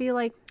condo to be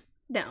like,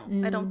 No,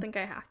 I don't mm, think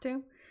I have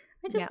to.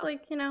 I just yeah,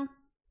 like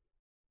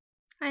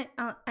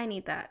I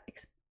need that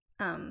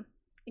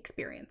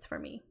experience for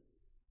me.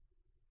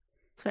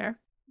 it's fair.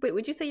 Wait,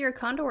 would you say you're a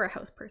condo or a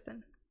house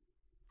person?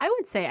 I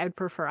would say I would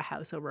prefer a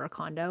house over a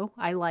condo.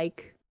 I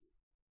like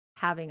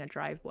having a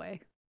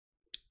driveway.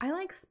 I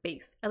like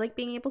space. I like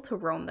being able to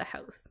roam the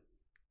house.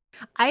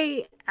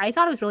 I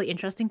thought it was really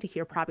interesting to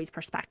hear Prabby's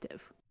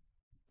perspective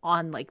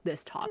on like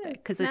this topic Yes.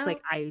 because it's Now,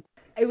 like I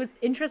it was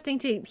interesting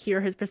to hear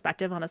his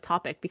perspective on his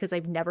topic because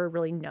I've never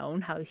really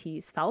known how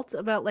he's felt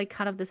about like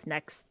kind of this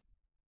next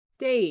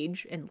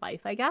stage in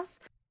life, I guess.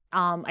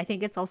 I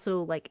think it's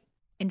also like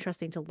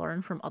interesting to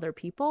learn from other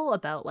people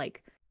about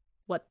like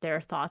what their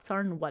thoughts are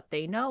and what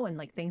they know and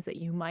like things that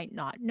you might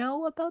not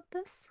know about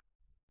this.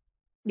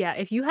 Yeah,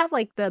 if you have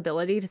like the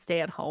ability to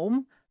stay at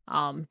home,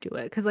 do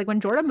it. Because like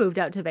when Jordan moved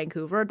out to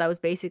Vancouver, that was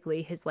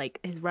basically his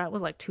rent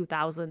was like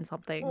 2,000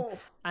 something, oh,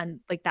 and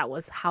like that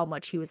was how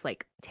much he was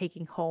like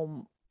taking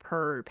home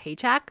per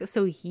paycheck.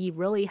 So he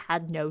really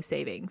had no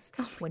savings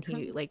oh when my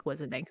he god. like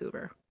was in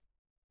Vancouver.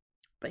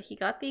 But he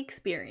got the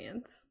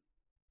experience.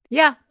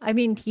 Yeah, I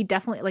mean, he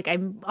definitely like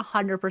I'm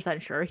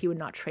 100% sure he would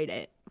not trade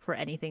it for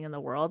anything in the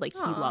world. Like he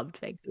Aw. loved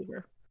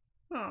Vancouver.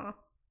 Aw.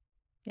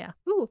 Yeah.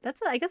 Ooh,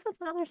 I guess that's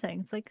another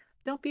thing. It's like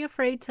don't be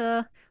afraid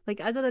to like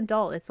as an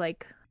adult, it's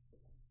like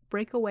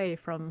break away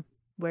from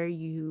where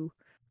you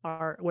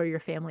are, where your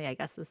family, I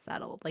guess, is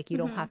settled. Like you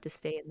don't Mm-hmm. have to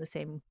stay in the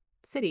same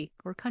city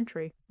or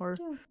country or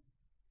Yeah.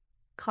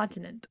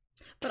 continent.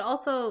 But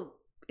also,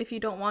 if you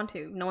don't want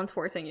to, no one's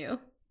forcing you.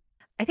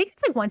 I think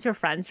it's like once your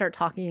friends start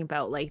talking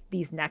about like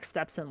these next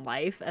steps in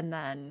life, and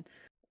then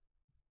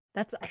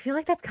I feel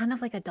like that's kind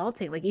of like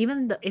adulting. Like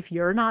even if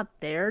you're not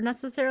there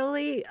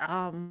necessarily,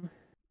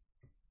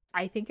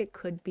 I think It's it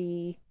good. could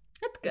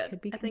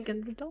be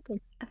considered adulting.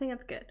 I think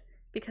it's good.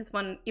 Because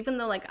even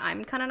though like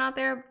I'm kind of not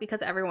there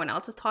because everyone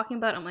else is talking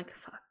about it, I'm like,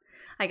 fuck,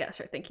 I gotta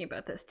start thinking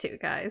about this too,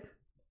 guys.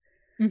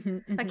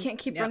 I can't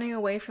keep Yeah. running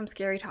away from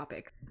scary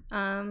topics.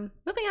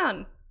 Moving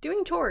on.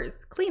 Doing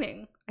chores,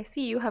 cleaning. I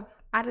see you have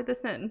added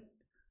this in.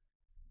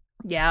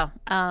 Yeah.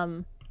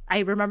 I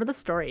remember the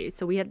story.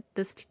 So we had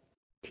this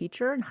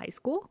teacher in high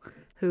school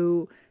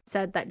who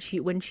said that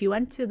when she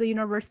went to the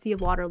University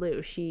of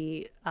Waterloo,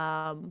 she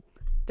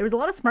there was a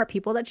lot of smart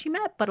people that she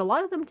met, but a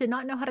lot of them did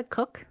not know how to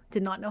cook,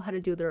 did not know how to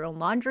do their own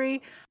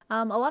laundry,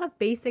 a lot of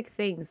basic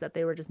things that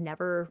they were just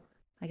never,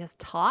 I guess,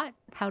 taught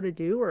how to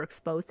do or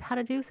exposed to how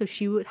to do. So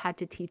had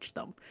to teach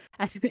them.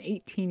 As an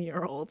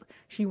 18-year-old,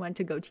 she went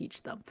to go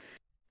teach them.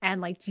 And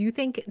like, do you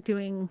think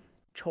doing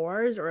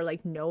chores or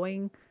like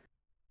knowing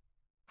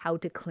how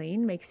to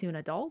clean makes you an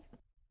adult?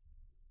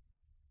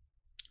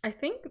 I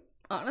think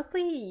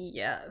honestly,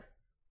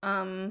 yes.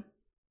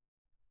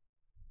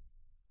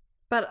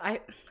 But I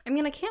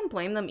mean I can't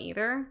blame them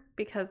either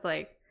because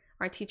like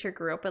our teacher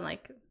grew up in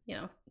like,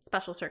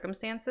 special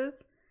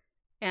circumstances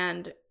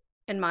and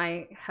in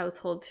my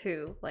household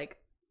too, like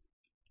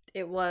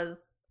it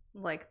was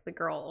like the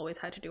girl always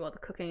had to do all the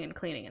cooking and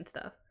cleaning and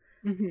stuff.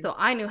 Mm-hmm. So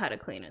I knew how to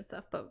clean and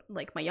stuff, but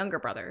like my younger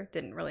brother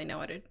didn't really know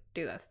how to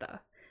do that stuff.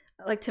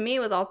 Like to me it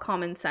was all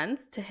common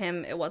sense, to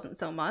him it wasn't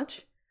so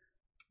much.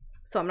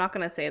 So I'm not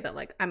gonna say that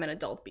like I'm an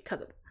adult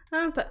because of it.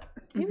 But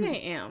maybe I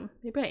Mm-hmm. am.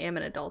 Maybe I am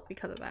an adult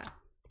because of that.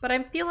 But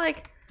I feel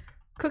like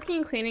cooking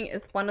and cleaning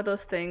is one of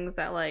those things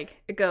that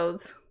like it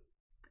goes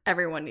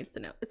everyone needs to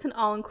know. It's an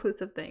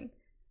all-inclusive thing.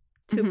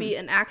 To Mm-hmm. be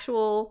an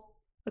actual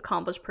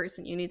accomplished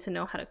person, you need to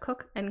know how to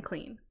cook and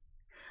clean.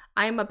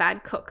 I am a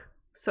bad cook,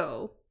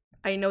 so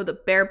I know the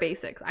bare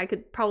basics. I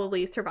could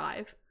probably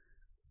survive.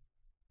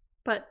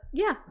 But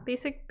yeah,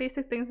 basic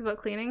things about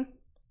cleaning.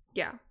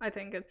 Yeah, I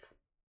think it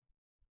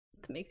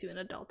makes you an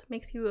adult. It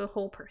makes you a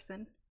whole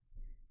person.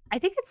 I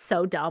think it's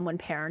so dumb when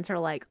parents are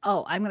like,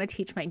 "Oh, I'm going to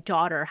teach my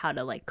daughter how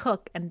to like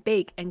cook and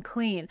bake and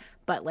clean,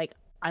 but like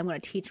I'm going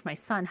to teach my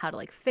son how to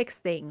like fix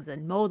things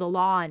and mow the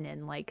lawn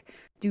and like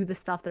do the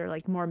stuff that are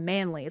like more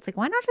manly." It's like,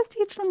 why not just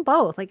teach them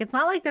both? Like it's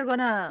not like they're going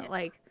to Yeah.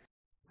 like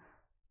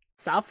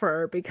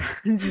suffer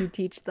because you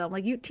teach them,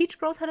 like, you teach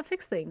girls how to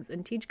fix things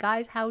and teach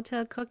guys how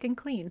to cook and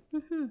clean.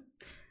 Hmm.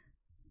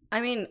 I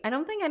mean, I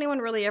don't think anyone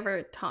really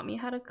ever taught me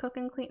how to cook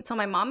and clean. So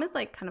my mom is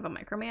like kind of a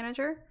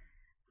micromanager.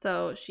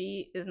 So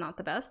she is not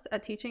the best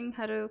at teaching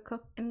how to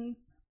cook and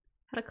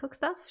how to cook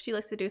stuff. She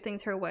likes to do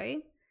things her way.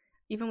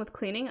 Even with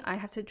cleaning, I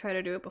have to try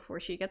to do it before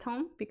she gets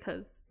home,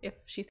 because if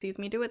she sees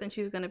me do it, then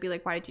she's going to be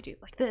like, why did you do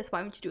it like this? Why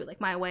wouldn't you do it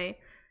like my way?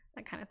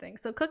 That kind of thing.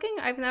 So cooking,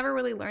 I've never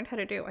really learned how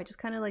to do. I just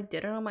kind of like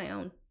did it on my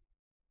own.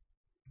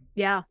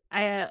 Yeah,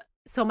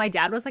 so my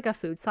dad was like a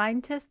food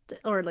scientist,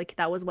 or like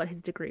that was what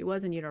his degree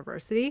was in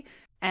university.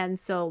 And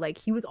so like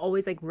he was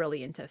always like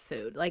really into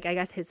food. Like I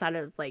guess his side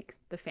of like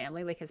the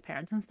family, like his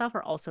parents and stuff,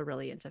 are also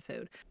really into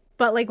food.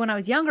 But like when I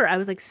was younger, I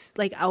was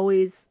like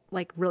always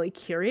like really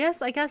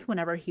curious, I guess,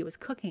 whenever he was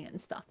cooking and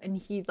stuff. And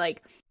he'd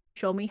like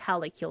show me how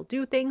like he'll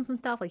do things and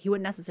stuff. Like he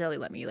wouldn't necessarily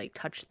let me like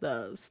touch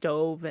the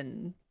stove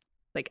and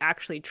like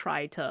actually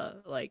try to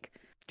like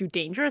do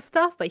dangerous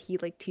stuff, but he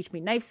like teach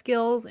me knife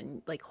skills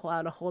and like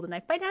how to hold a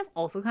knife. My dad's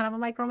also kind of a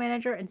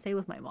micromanager, and same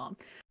with my mom.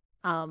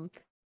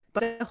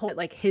 But I hold it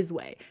like his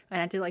way, and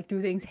I had to like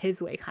do things his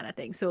way kind of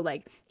thing. So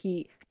like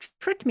he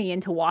tricked me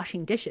into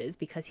washing dishes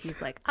because he's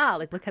like,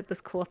 like look at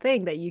this cool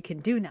thing that you can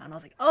do now. And I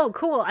was like, oh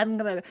cool, I'm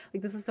gonna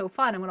like, this is so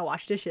fun, I'm gonna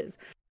wash dishes.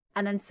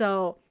 And then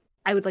so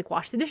I would like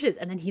wash the dishes,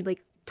 and then he'd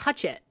like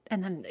touch it,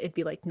 and then it'd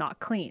be like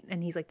not clean,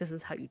 and he's like, this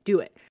is how you do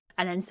it.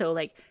 And then so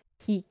like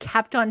he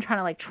kept on trying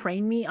to like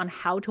train me on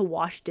how to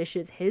wash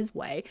dishes his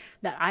way,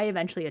 that I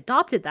eventually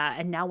adopted that.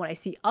 And now when I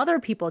see other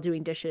people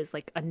doing dishes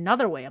like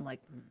another way, I'm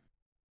like,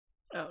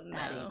 Oh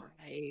that no. ain't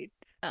right.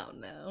 Oh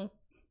no.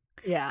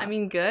 Yeah. I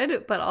mean,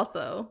 good, but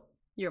also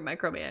you're a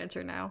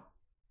micromanager now.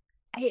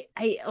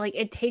 I like,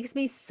 it takes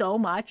me so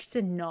much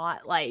to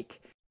not like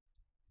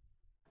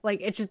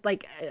it's just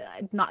like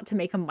not to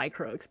make a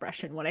micro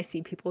expression when I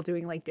see people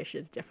doing like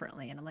dishes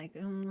differently, and I'm like,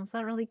 is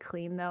that really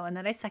clean though? And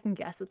then I second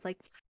guess. It's like,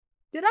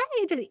 did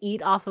I just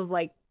eat off of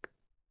like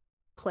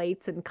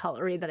plates and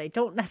cutlery that I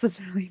don't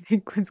necessarily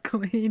think was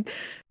clean?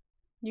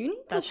 You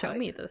need to show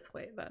me this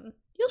way then.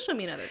 You'll show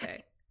me another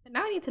day. And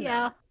now I need to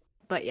know.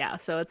 But yeah,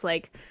 so it's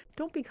like,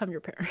 don't become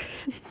your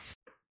parents.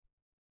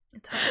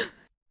 It's hard.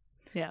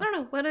 Yeah. I don't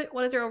know.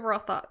 What is your overall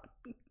thought?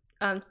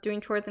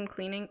 Doing chores and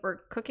cleaning,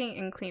 or cooking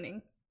and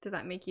cleaning, does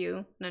that make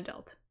you an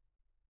adult?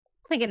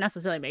 I think it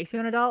necessarily makes you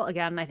an adult.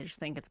 Again, I just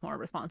think it's more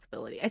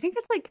responsibility. I think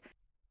it's like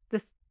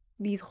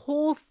these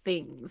whole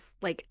things,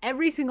 like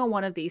every single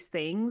one of these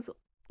things,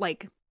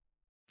 like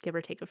give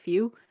or take a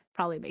few,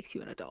 probably makes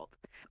you an adult.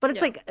 But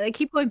it's like, I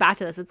keep going back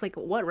to this. It's like,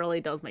 what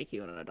really does make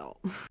you an adult?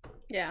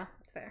 Yeah,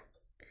 that's fair.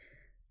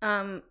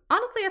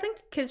 Honestly, I think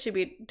kids should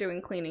be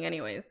doing cleaning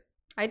anyways.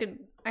 I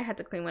had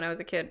to clean when I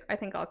was a kid. I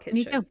think all kids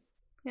should. Too.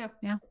 Yeah.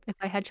 Yeah. If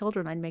I had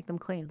children, I'd make them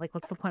clean. Like,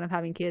 what's the point of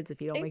having kids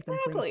if you don't make them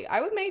clean? Exactly.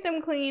 I would make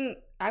them clean.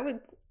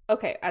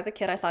 Okay, as a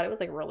kid, I thought it was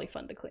like really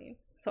fun to clean.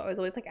 So I was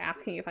always like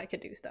asking if I could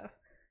do stuff.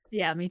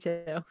 Yeah, me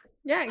too.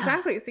 Yeah,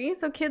 exactly. See?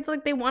 So kids,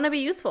 like, they want to be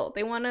useful.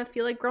 They want to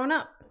feel like grown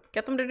up.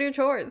 Get them to do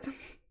chores.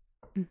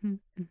 Mm-hmm,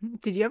 mm-hmm.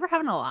 Did you ever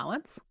have an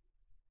allowance?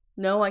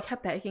 No, I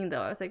kept begging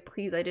though. I was like,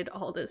 please, I did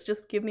all this.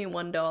 Just give me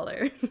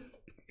 $1.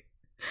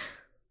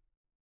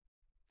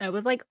 I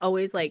was like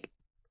always like,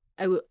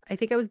 I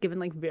think I was given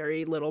like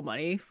very little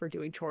money for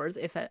doing chores,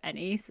 if at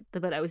any,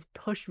 but I was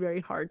pushed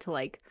very hard to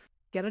like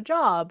get a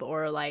job,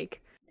 or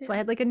like, so I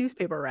had like a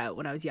newspaper route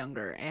when I was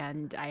younger,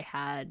 and I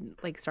had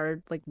like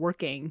started like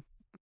working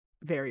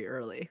very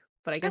early.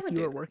 But I guess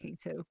you were working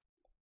too.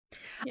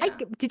 Yeah.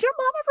 Did your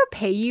mom ever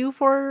pay you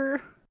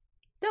for?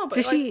 No,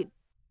 but like,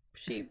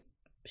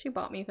 she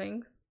bought me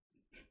things.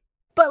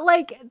 But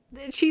like,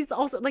 she's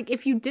also like,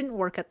 if you didn't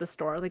work at the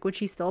store, like, would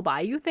she still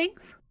buy you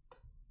things?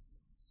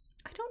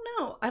 I don't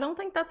know. I don't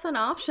think that's an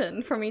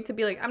option for me to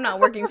be like, I'm not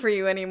working for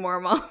you anymore,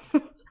 Mom.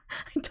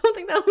 I don't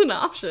think that was an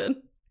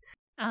option.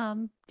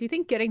 Do you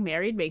think getting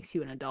married makes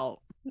you an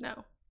adult?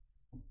 No.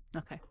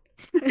 Okay.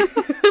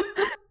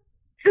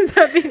 Is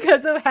that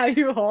because of how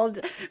you hold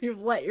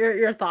what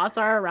your thoughts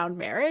are around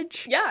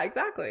marriage? Yeah,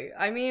 exactly.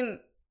 I mean,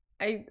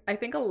 I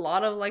think a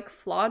lot of like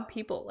flawed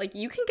people, like,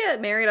 you can get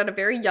married at a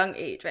very young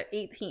age, at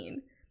 18.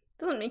 It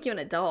doesn't make you an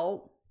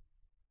adult.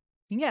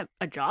 You can get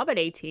a job at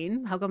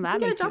 18. How come that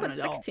makes you an adult? You can get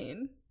a job at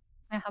 16.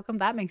 And how come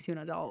that makes you an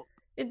adult?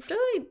 It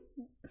really,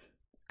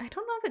 I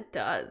don't know if it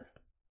does.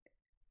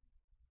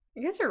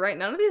 I guess you're right.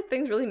 None of these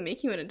things really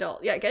make you an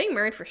adult. Yeah, getting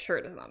married for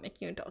sure does not make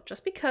you an adult.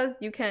 Just because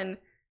you can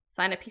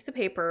sign a piece of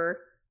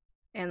paper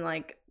and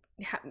like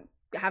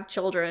have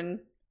children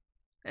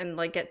and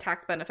like get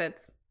tax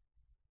benefits.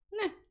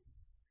 Nah.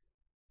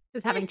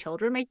 Does having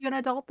children make you an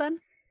adult then?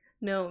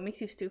 No, it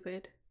makes you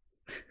stupid.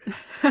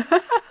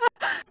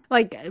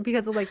 Like,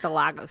 because of like the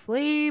lack of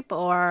sleep,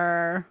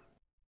 or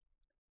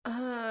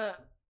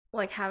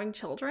like having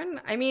children?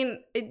 I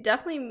mean, it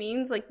definitely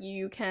means like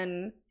you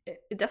can,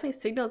 it definitely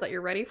signals that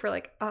you're ready for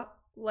like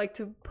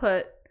to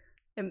put,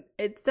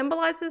 it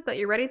symbolizes that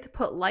you're ready to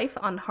put life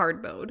on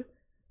hard mode.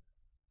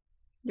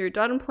 You're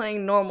done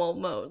playing normal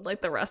mode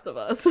like the rest of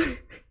us.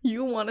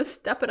 You want to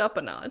step it up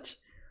a notch.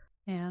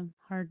 Yeah,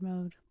 hard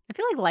mode. I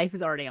feel like life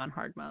is already on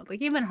hard mode,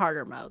 like even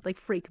harder mode, like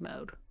freak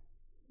mode.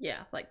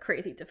 Yeah, like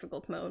crazy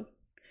difficult mode.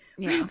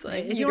 Yeah, It's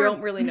like if you you were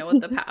don't really know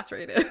what the pass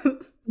rate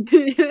is.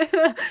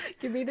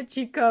 give me the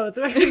cheat codes,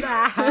 where are the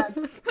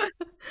hacks?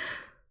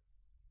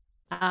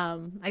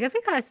 I guess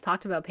we kind of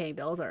talked about paying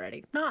bills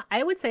already. No,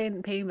 I would say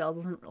paying bills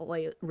doesn't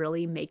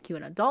really make you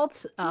an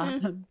adult.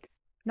 Mm,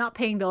 Not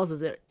paying bills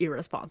is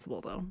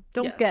irresponsible though.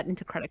 Don't get yes.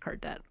 into credit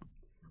card debt.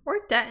 Or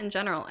debt in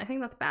general. I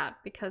think that's bad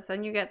because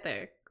then you get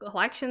the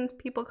elections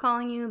people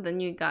calling you, then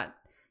you get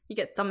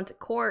summoned to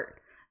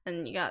court,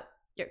 and you got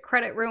your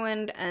credit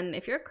ruined, and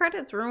if your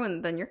credit's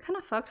ruined, then you're kind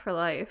of fucked for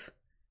life.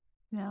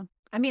 Yeah.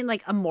 I mean,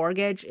 like a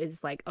mortgage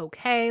is like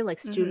okay, like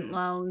student Mm-hmm.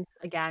 loans,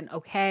 again,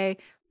 okay,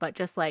 but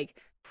just like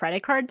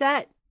credit card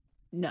debt,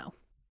 no.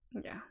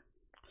 Yeah.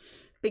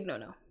 Big no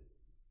no.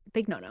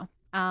 Big no-no.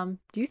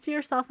 Do you see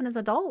yourself as an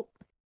adult?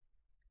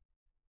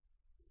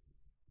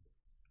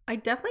 I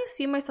definitely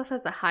see myself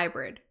as a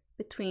hybrid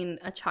between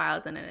a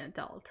child and an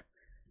adult.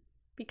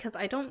 Because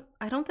I don't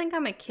think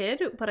I'm a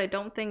kid, but I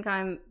don't think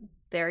I'm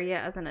there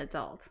yet as an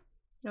adult.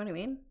 You know what I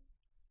mean?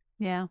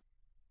 Yeah.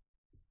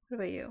 What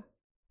about you?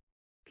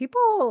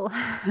 People,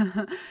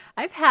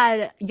 I've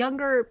had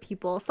younger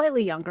people,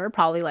 slightly younger,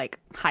 probably like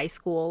high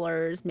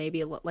schoolers,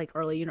 maybe like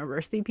early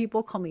university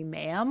people call me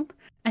ma'am.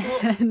 Well,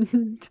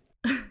 And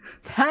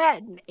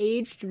that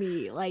aged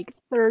me like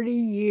 30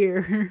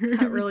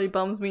 that really years.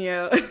 bums me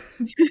out.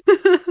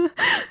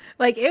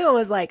 Like it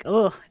was like,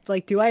 oh,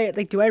 like do I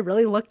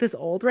really look this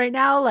old right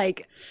now?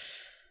 Like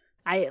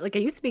I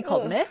used to be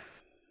called Ugh.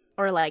 Miss,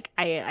 or like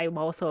I'm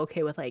also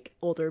okay with like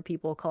older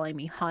people calling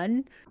me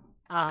Hun.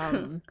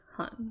 Um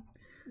Hun.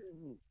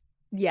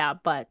 yeah,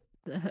 but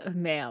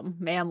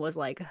ma'am was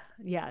like,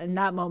 yeah, in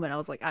that moment I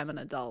was like, I'm an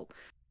adult.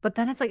 But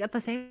then it's like at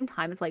the same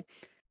time, it's like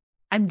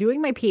I'm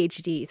doing my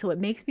PhD, so it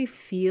makes me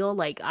feel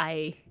like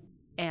I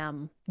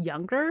am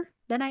younger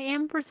than I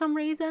am for some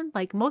reason.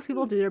 Like most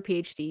people do their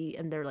PhD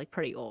and they're like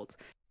pretty old,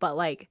 but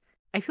like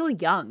I feel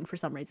young for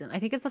some reason. I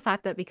think it's the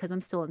fact that because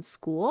I'm still in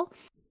school,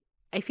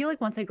 I feel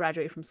like once I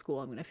graduate from school,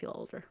 I'm gonna feel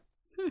older.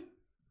 Hmm.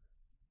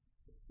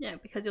 Yeah,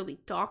 because you'll be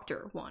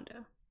Dr.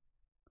 Wanda.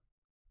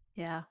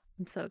 Yeah,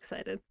 I'm so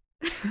excited.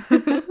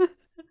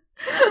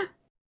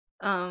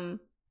 um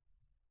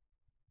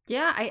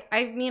yeah,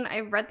 I mean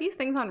I read these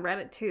things on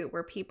Reddit too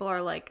where people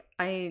are like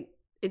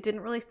it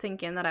didn't really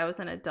sink in that I was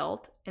an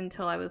adult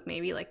until I was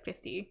maybe like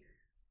 50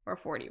 or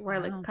 40 where I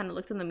like Wow. kind of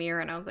looked in the mirror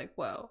and I was like,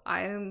 "Whoa,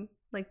 I'm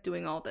like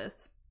doing all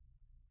this.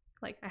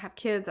 Like I have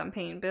kids, I'm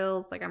paying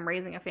bills, like I'm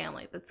raising a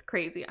family. That's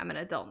crazy. I'm an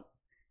adult."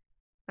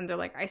 And they're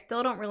like, "I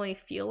still don't really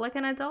feel like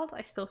an adult.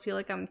 I still feel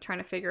like I'm trying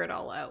to figure it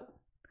all out."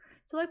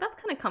 So like that's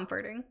kind of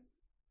comforting.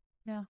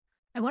 Yeah.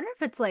 I wonder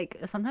if it's like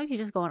sometimes you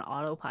just go on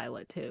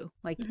autopilot too.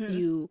 Like Mhm.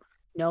 you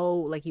know,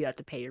 like you have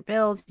to pay your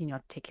bills, you know,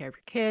 have to take care of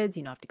your kids,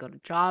 you know, have to go to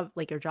job,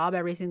 like your job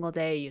every single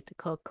day, you have to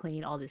cook,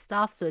 clean, all this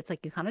stuff. So it's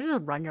like you kind of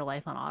just run your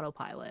life on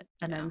autopilot.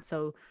 And Yeah. then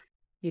so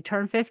you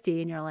turn 50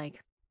 and you're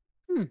like,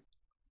 hmm,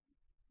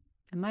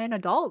 am I an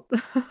adult?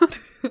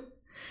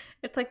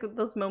 It's like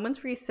those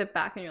moments where you sit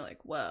back and you're like,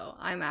 "Whoa,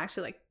 I'm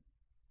actually like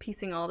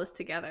piecing all this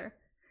together.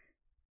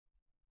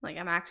 Like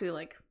I'm actually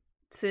like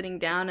sitting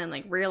down and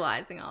like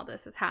realizing all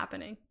this is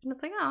happening." And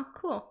it's like, "Oh,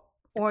 cool."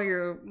 Or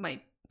you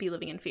might be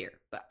living in fear,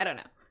 but I don't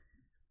know.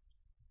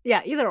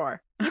 Yeah, either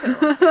or. Either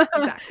or. Yeah,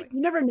 exactly.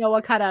 You never know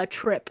what kind of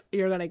trip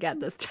you're gonna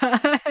get this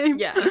time.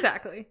 Yeah,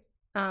 exactly.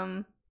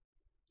 Um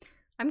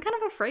I'm kind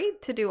of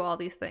afraid to do all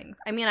these things.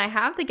 I mean, I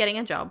have the getting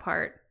a job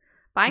part.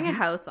 Buying a Mhm.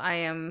 house,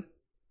 I'm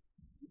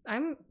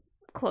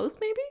close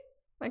maybe.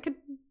 I could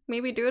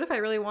maybe do it if I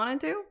really wanted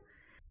to.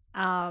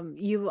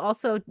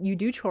 You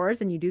do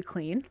chores and you do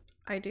clean.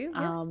 I do,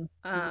 yes.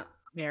 You're not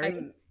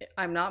married.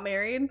 I'm not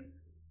married.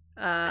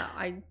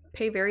 I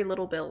pay very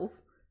little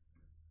bills.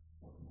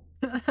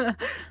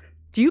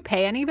 Do you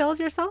pay any bills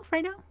yourself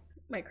right now?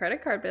 My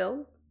credit card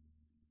bills.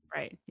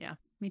 Right. Yeah.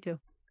 Me too.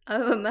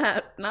 Other than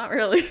that, not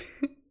really.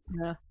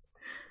 Yeah.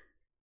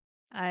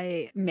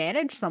 I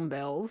manage some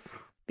bills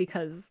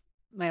because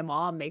my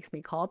mom makes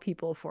me call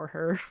people for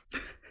her.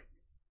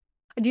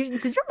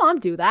 Does your mom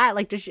do that?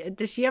 Like,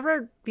 does she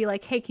ever be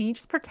like, "Hey, can you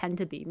just pretend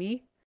to be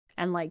me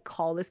and like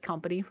call this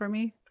company for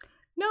me?"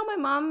 No, my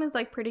mom is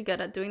like pretty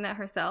good at doing that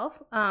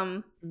herself.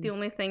 The Mm,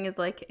 only thing is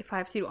like if I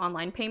have to do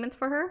online payments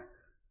for her,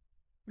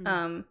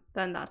 mm.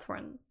 then that's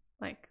when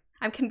like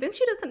I'm convinced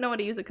she doesn't know how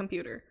to use a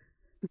computer.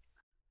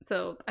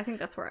 So I think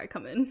that's where I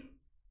come in.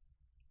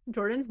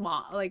 Jordan's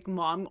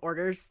mom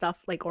ordered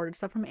stuff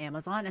from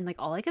Amazon, and like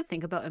all I could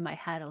think about in my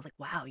head, I was like,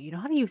 "Wow, you know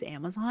how to use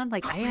Amazon?"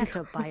 Like Oh I my have to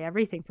god. buy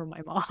everything from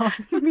my mom.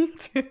 Me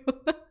too.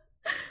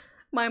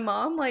 My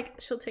mom, like,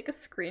 she'll take a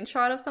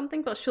screenshot of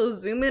something, but she'll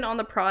zoom in on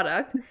the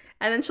product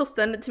and then she'll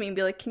send it to me and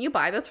be like, "Can you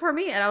buy this for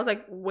me?" And I was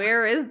like,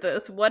 "Where is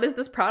this? What is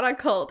this product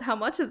called? How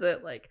much is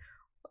it?" Like,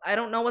 I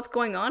don't know what's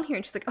going on here.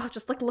 And she's like, "Oh,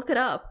 just like look it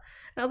up."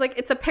 And I was like,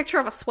 "It's a picture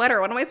of a sweater.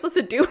 What am I supposed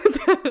to do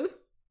with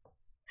this?"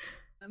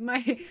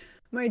 My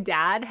my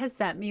dad has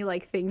sent me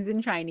like things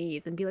in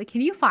Chinese and be like,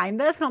 "Can you find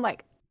this?" And I'm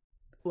like,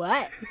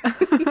 "What?"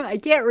 I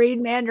can't read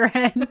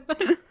Mandarin.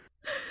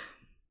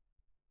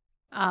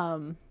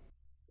 Um,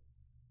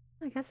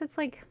 I guess it's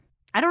like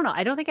I don't know.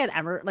 I don't think I'd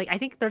ever like I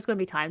think there's going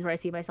to be times where I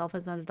see myself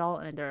as an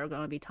adult and there are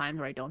going to be times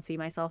where I don't see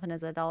myself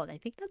as an adult. And I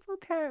think that's all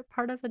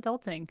part of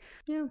adulting.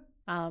 Yeah.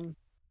 Um,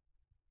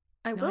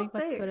 I will knowing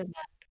what's say, good and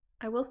bad.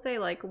 I will say,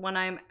 like, when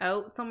I'm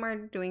out somewhere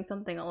doing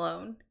something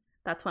alone,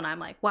 that's when I'm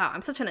like, wow,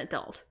 I'm such an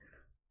adult.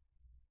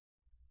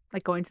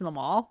 Like going to the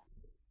mall.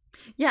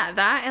 Yeah,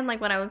 that and like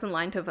when I was in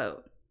line to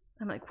vote,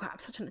 I'm like, wow, I'm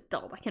such an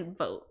adult. I can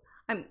vote.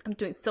 I'm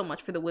doing so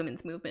much for the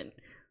women's movement.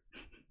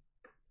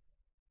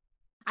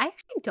 I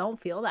actually don't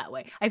feel that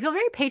way. I feel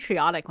very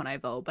patriotic when I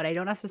vote, but I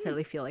don't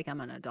necessarily feel like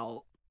I'm an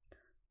adult.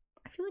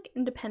 I feel like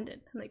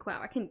independent. I'm like, wow,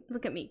 I can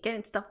look at me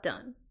getting stuff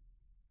done.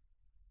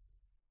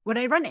 When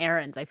I run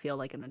errands, I feel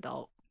like an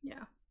adult.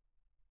 Yeah,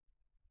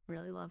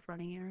 Really love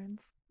running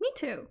errands. me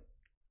too.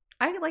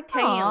 I like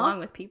tagging Aw. along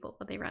with people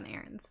when they run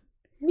errands.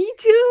 Me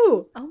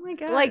too. Oh my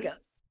god, Like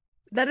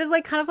that is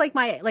like kind of like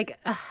my like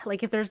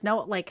if there's no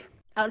like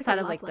outside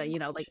of love like the you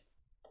know like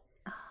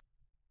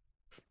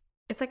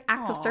it's like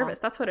acts of aw. service.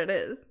 That's what it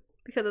is.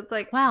 Because it's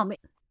like Wow,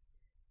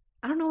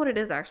 I don't know what it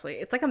is actually.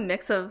 It's like a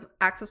mix of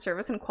acts of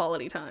service and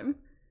quality time.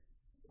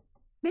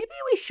 maybe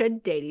we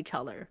should date each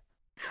other.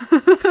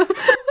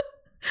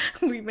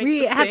 We make We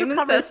the had same this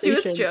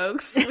incestuous conversation.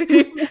 jokes.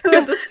 We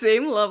have the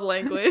same love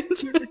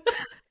language.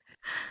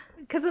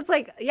 Because it's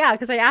like, yeah,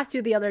 because I asked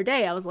you the other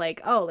day, I was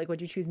like, oh, like,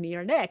 would you choose me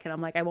or Nick? And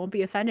I'm like, I won't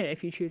be offended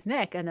if you choose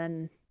Nick. And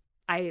then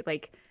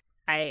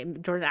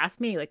Jordan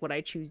asked me, like, would I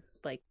choose,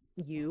 like,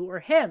 you or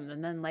him?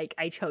 And then, like,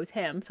 I chose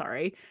him,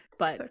 sorry.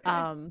 But okay.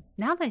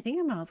 now that I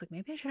think about it, I was like,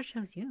 maybe I should have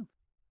chose you.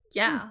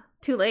 Yeah,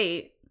 too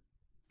late.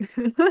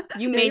 You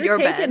Yeah, made you're your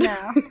bed. taken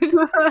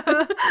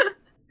now.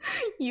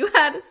 You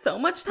had so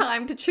much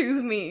time to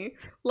choose me.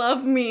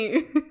 Love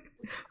me.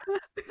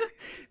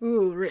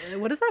 Ooh,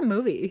 what is that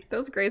movie? That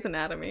was Grey's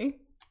Anatomy.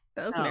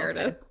 That was Oh, okay.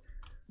 Meredith.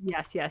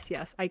 Yes.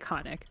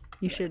 Iconic.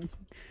 You should. Yes.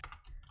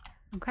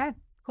 Okay,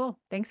 cool.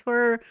 Thanks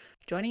for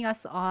joining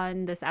us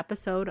on this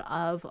episode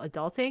of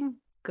Adulting.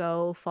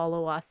 Go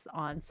follow us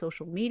on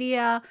social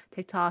media,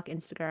 TikTok,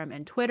 Instagram,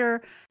 and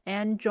Twitter,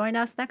 and join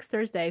us next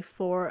Thursday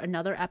for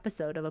another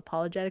episode of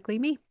Apologetically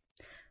Me.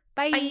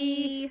 Bye.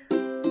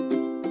 Bye.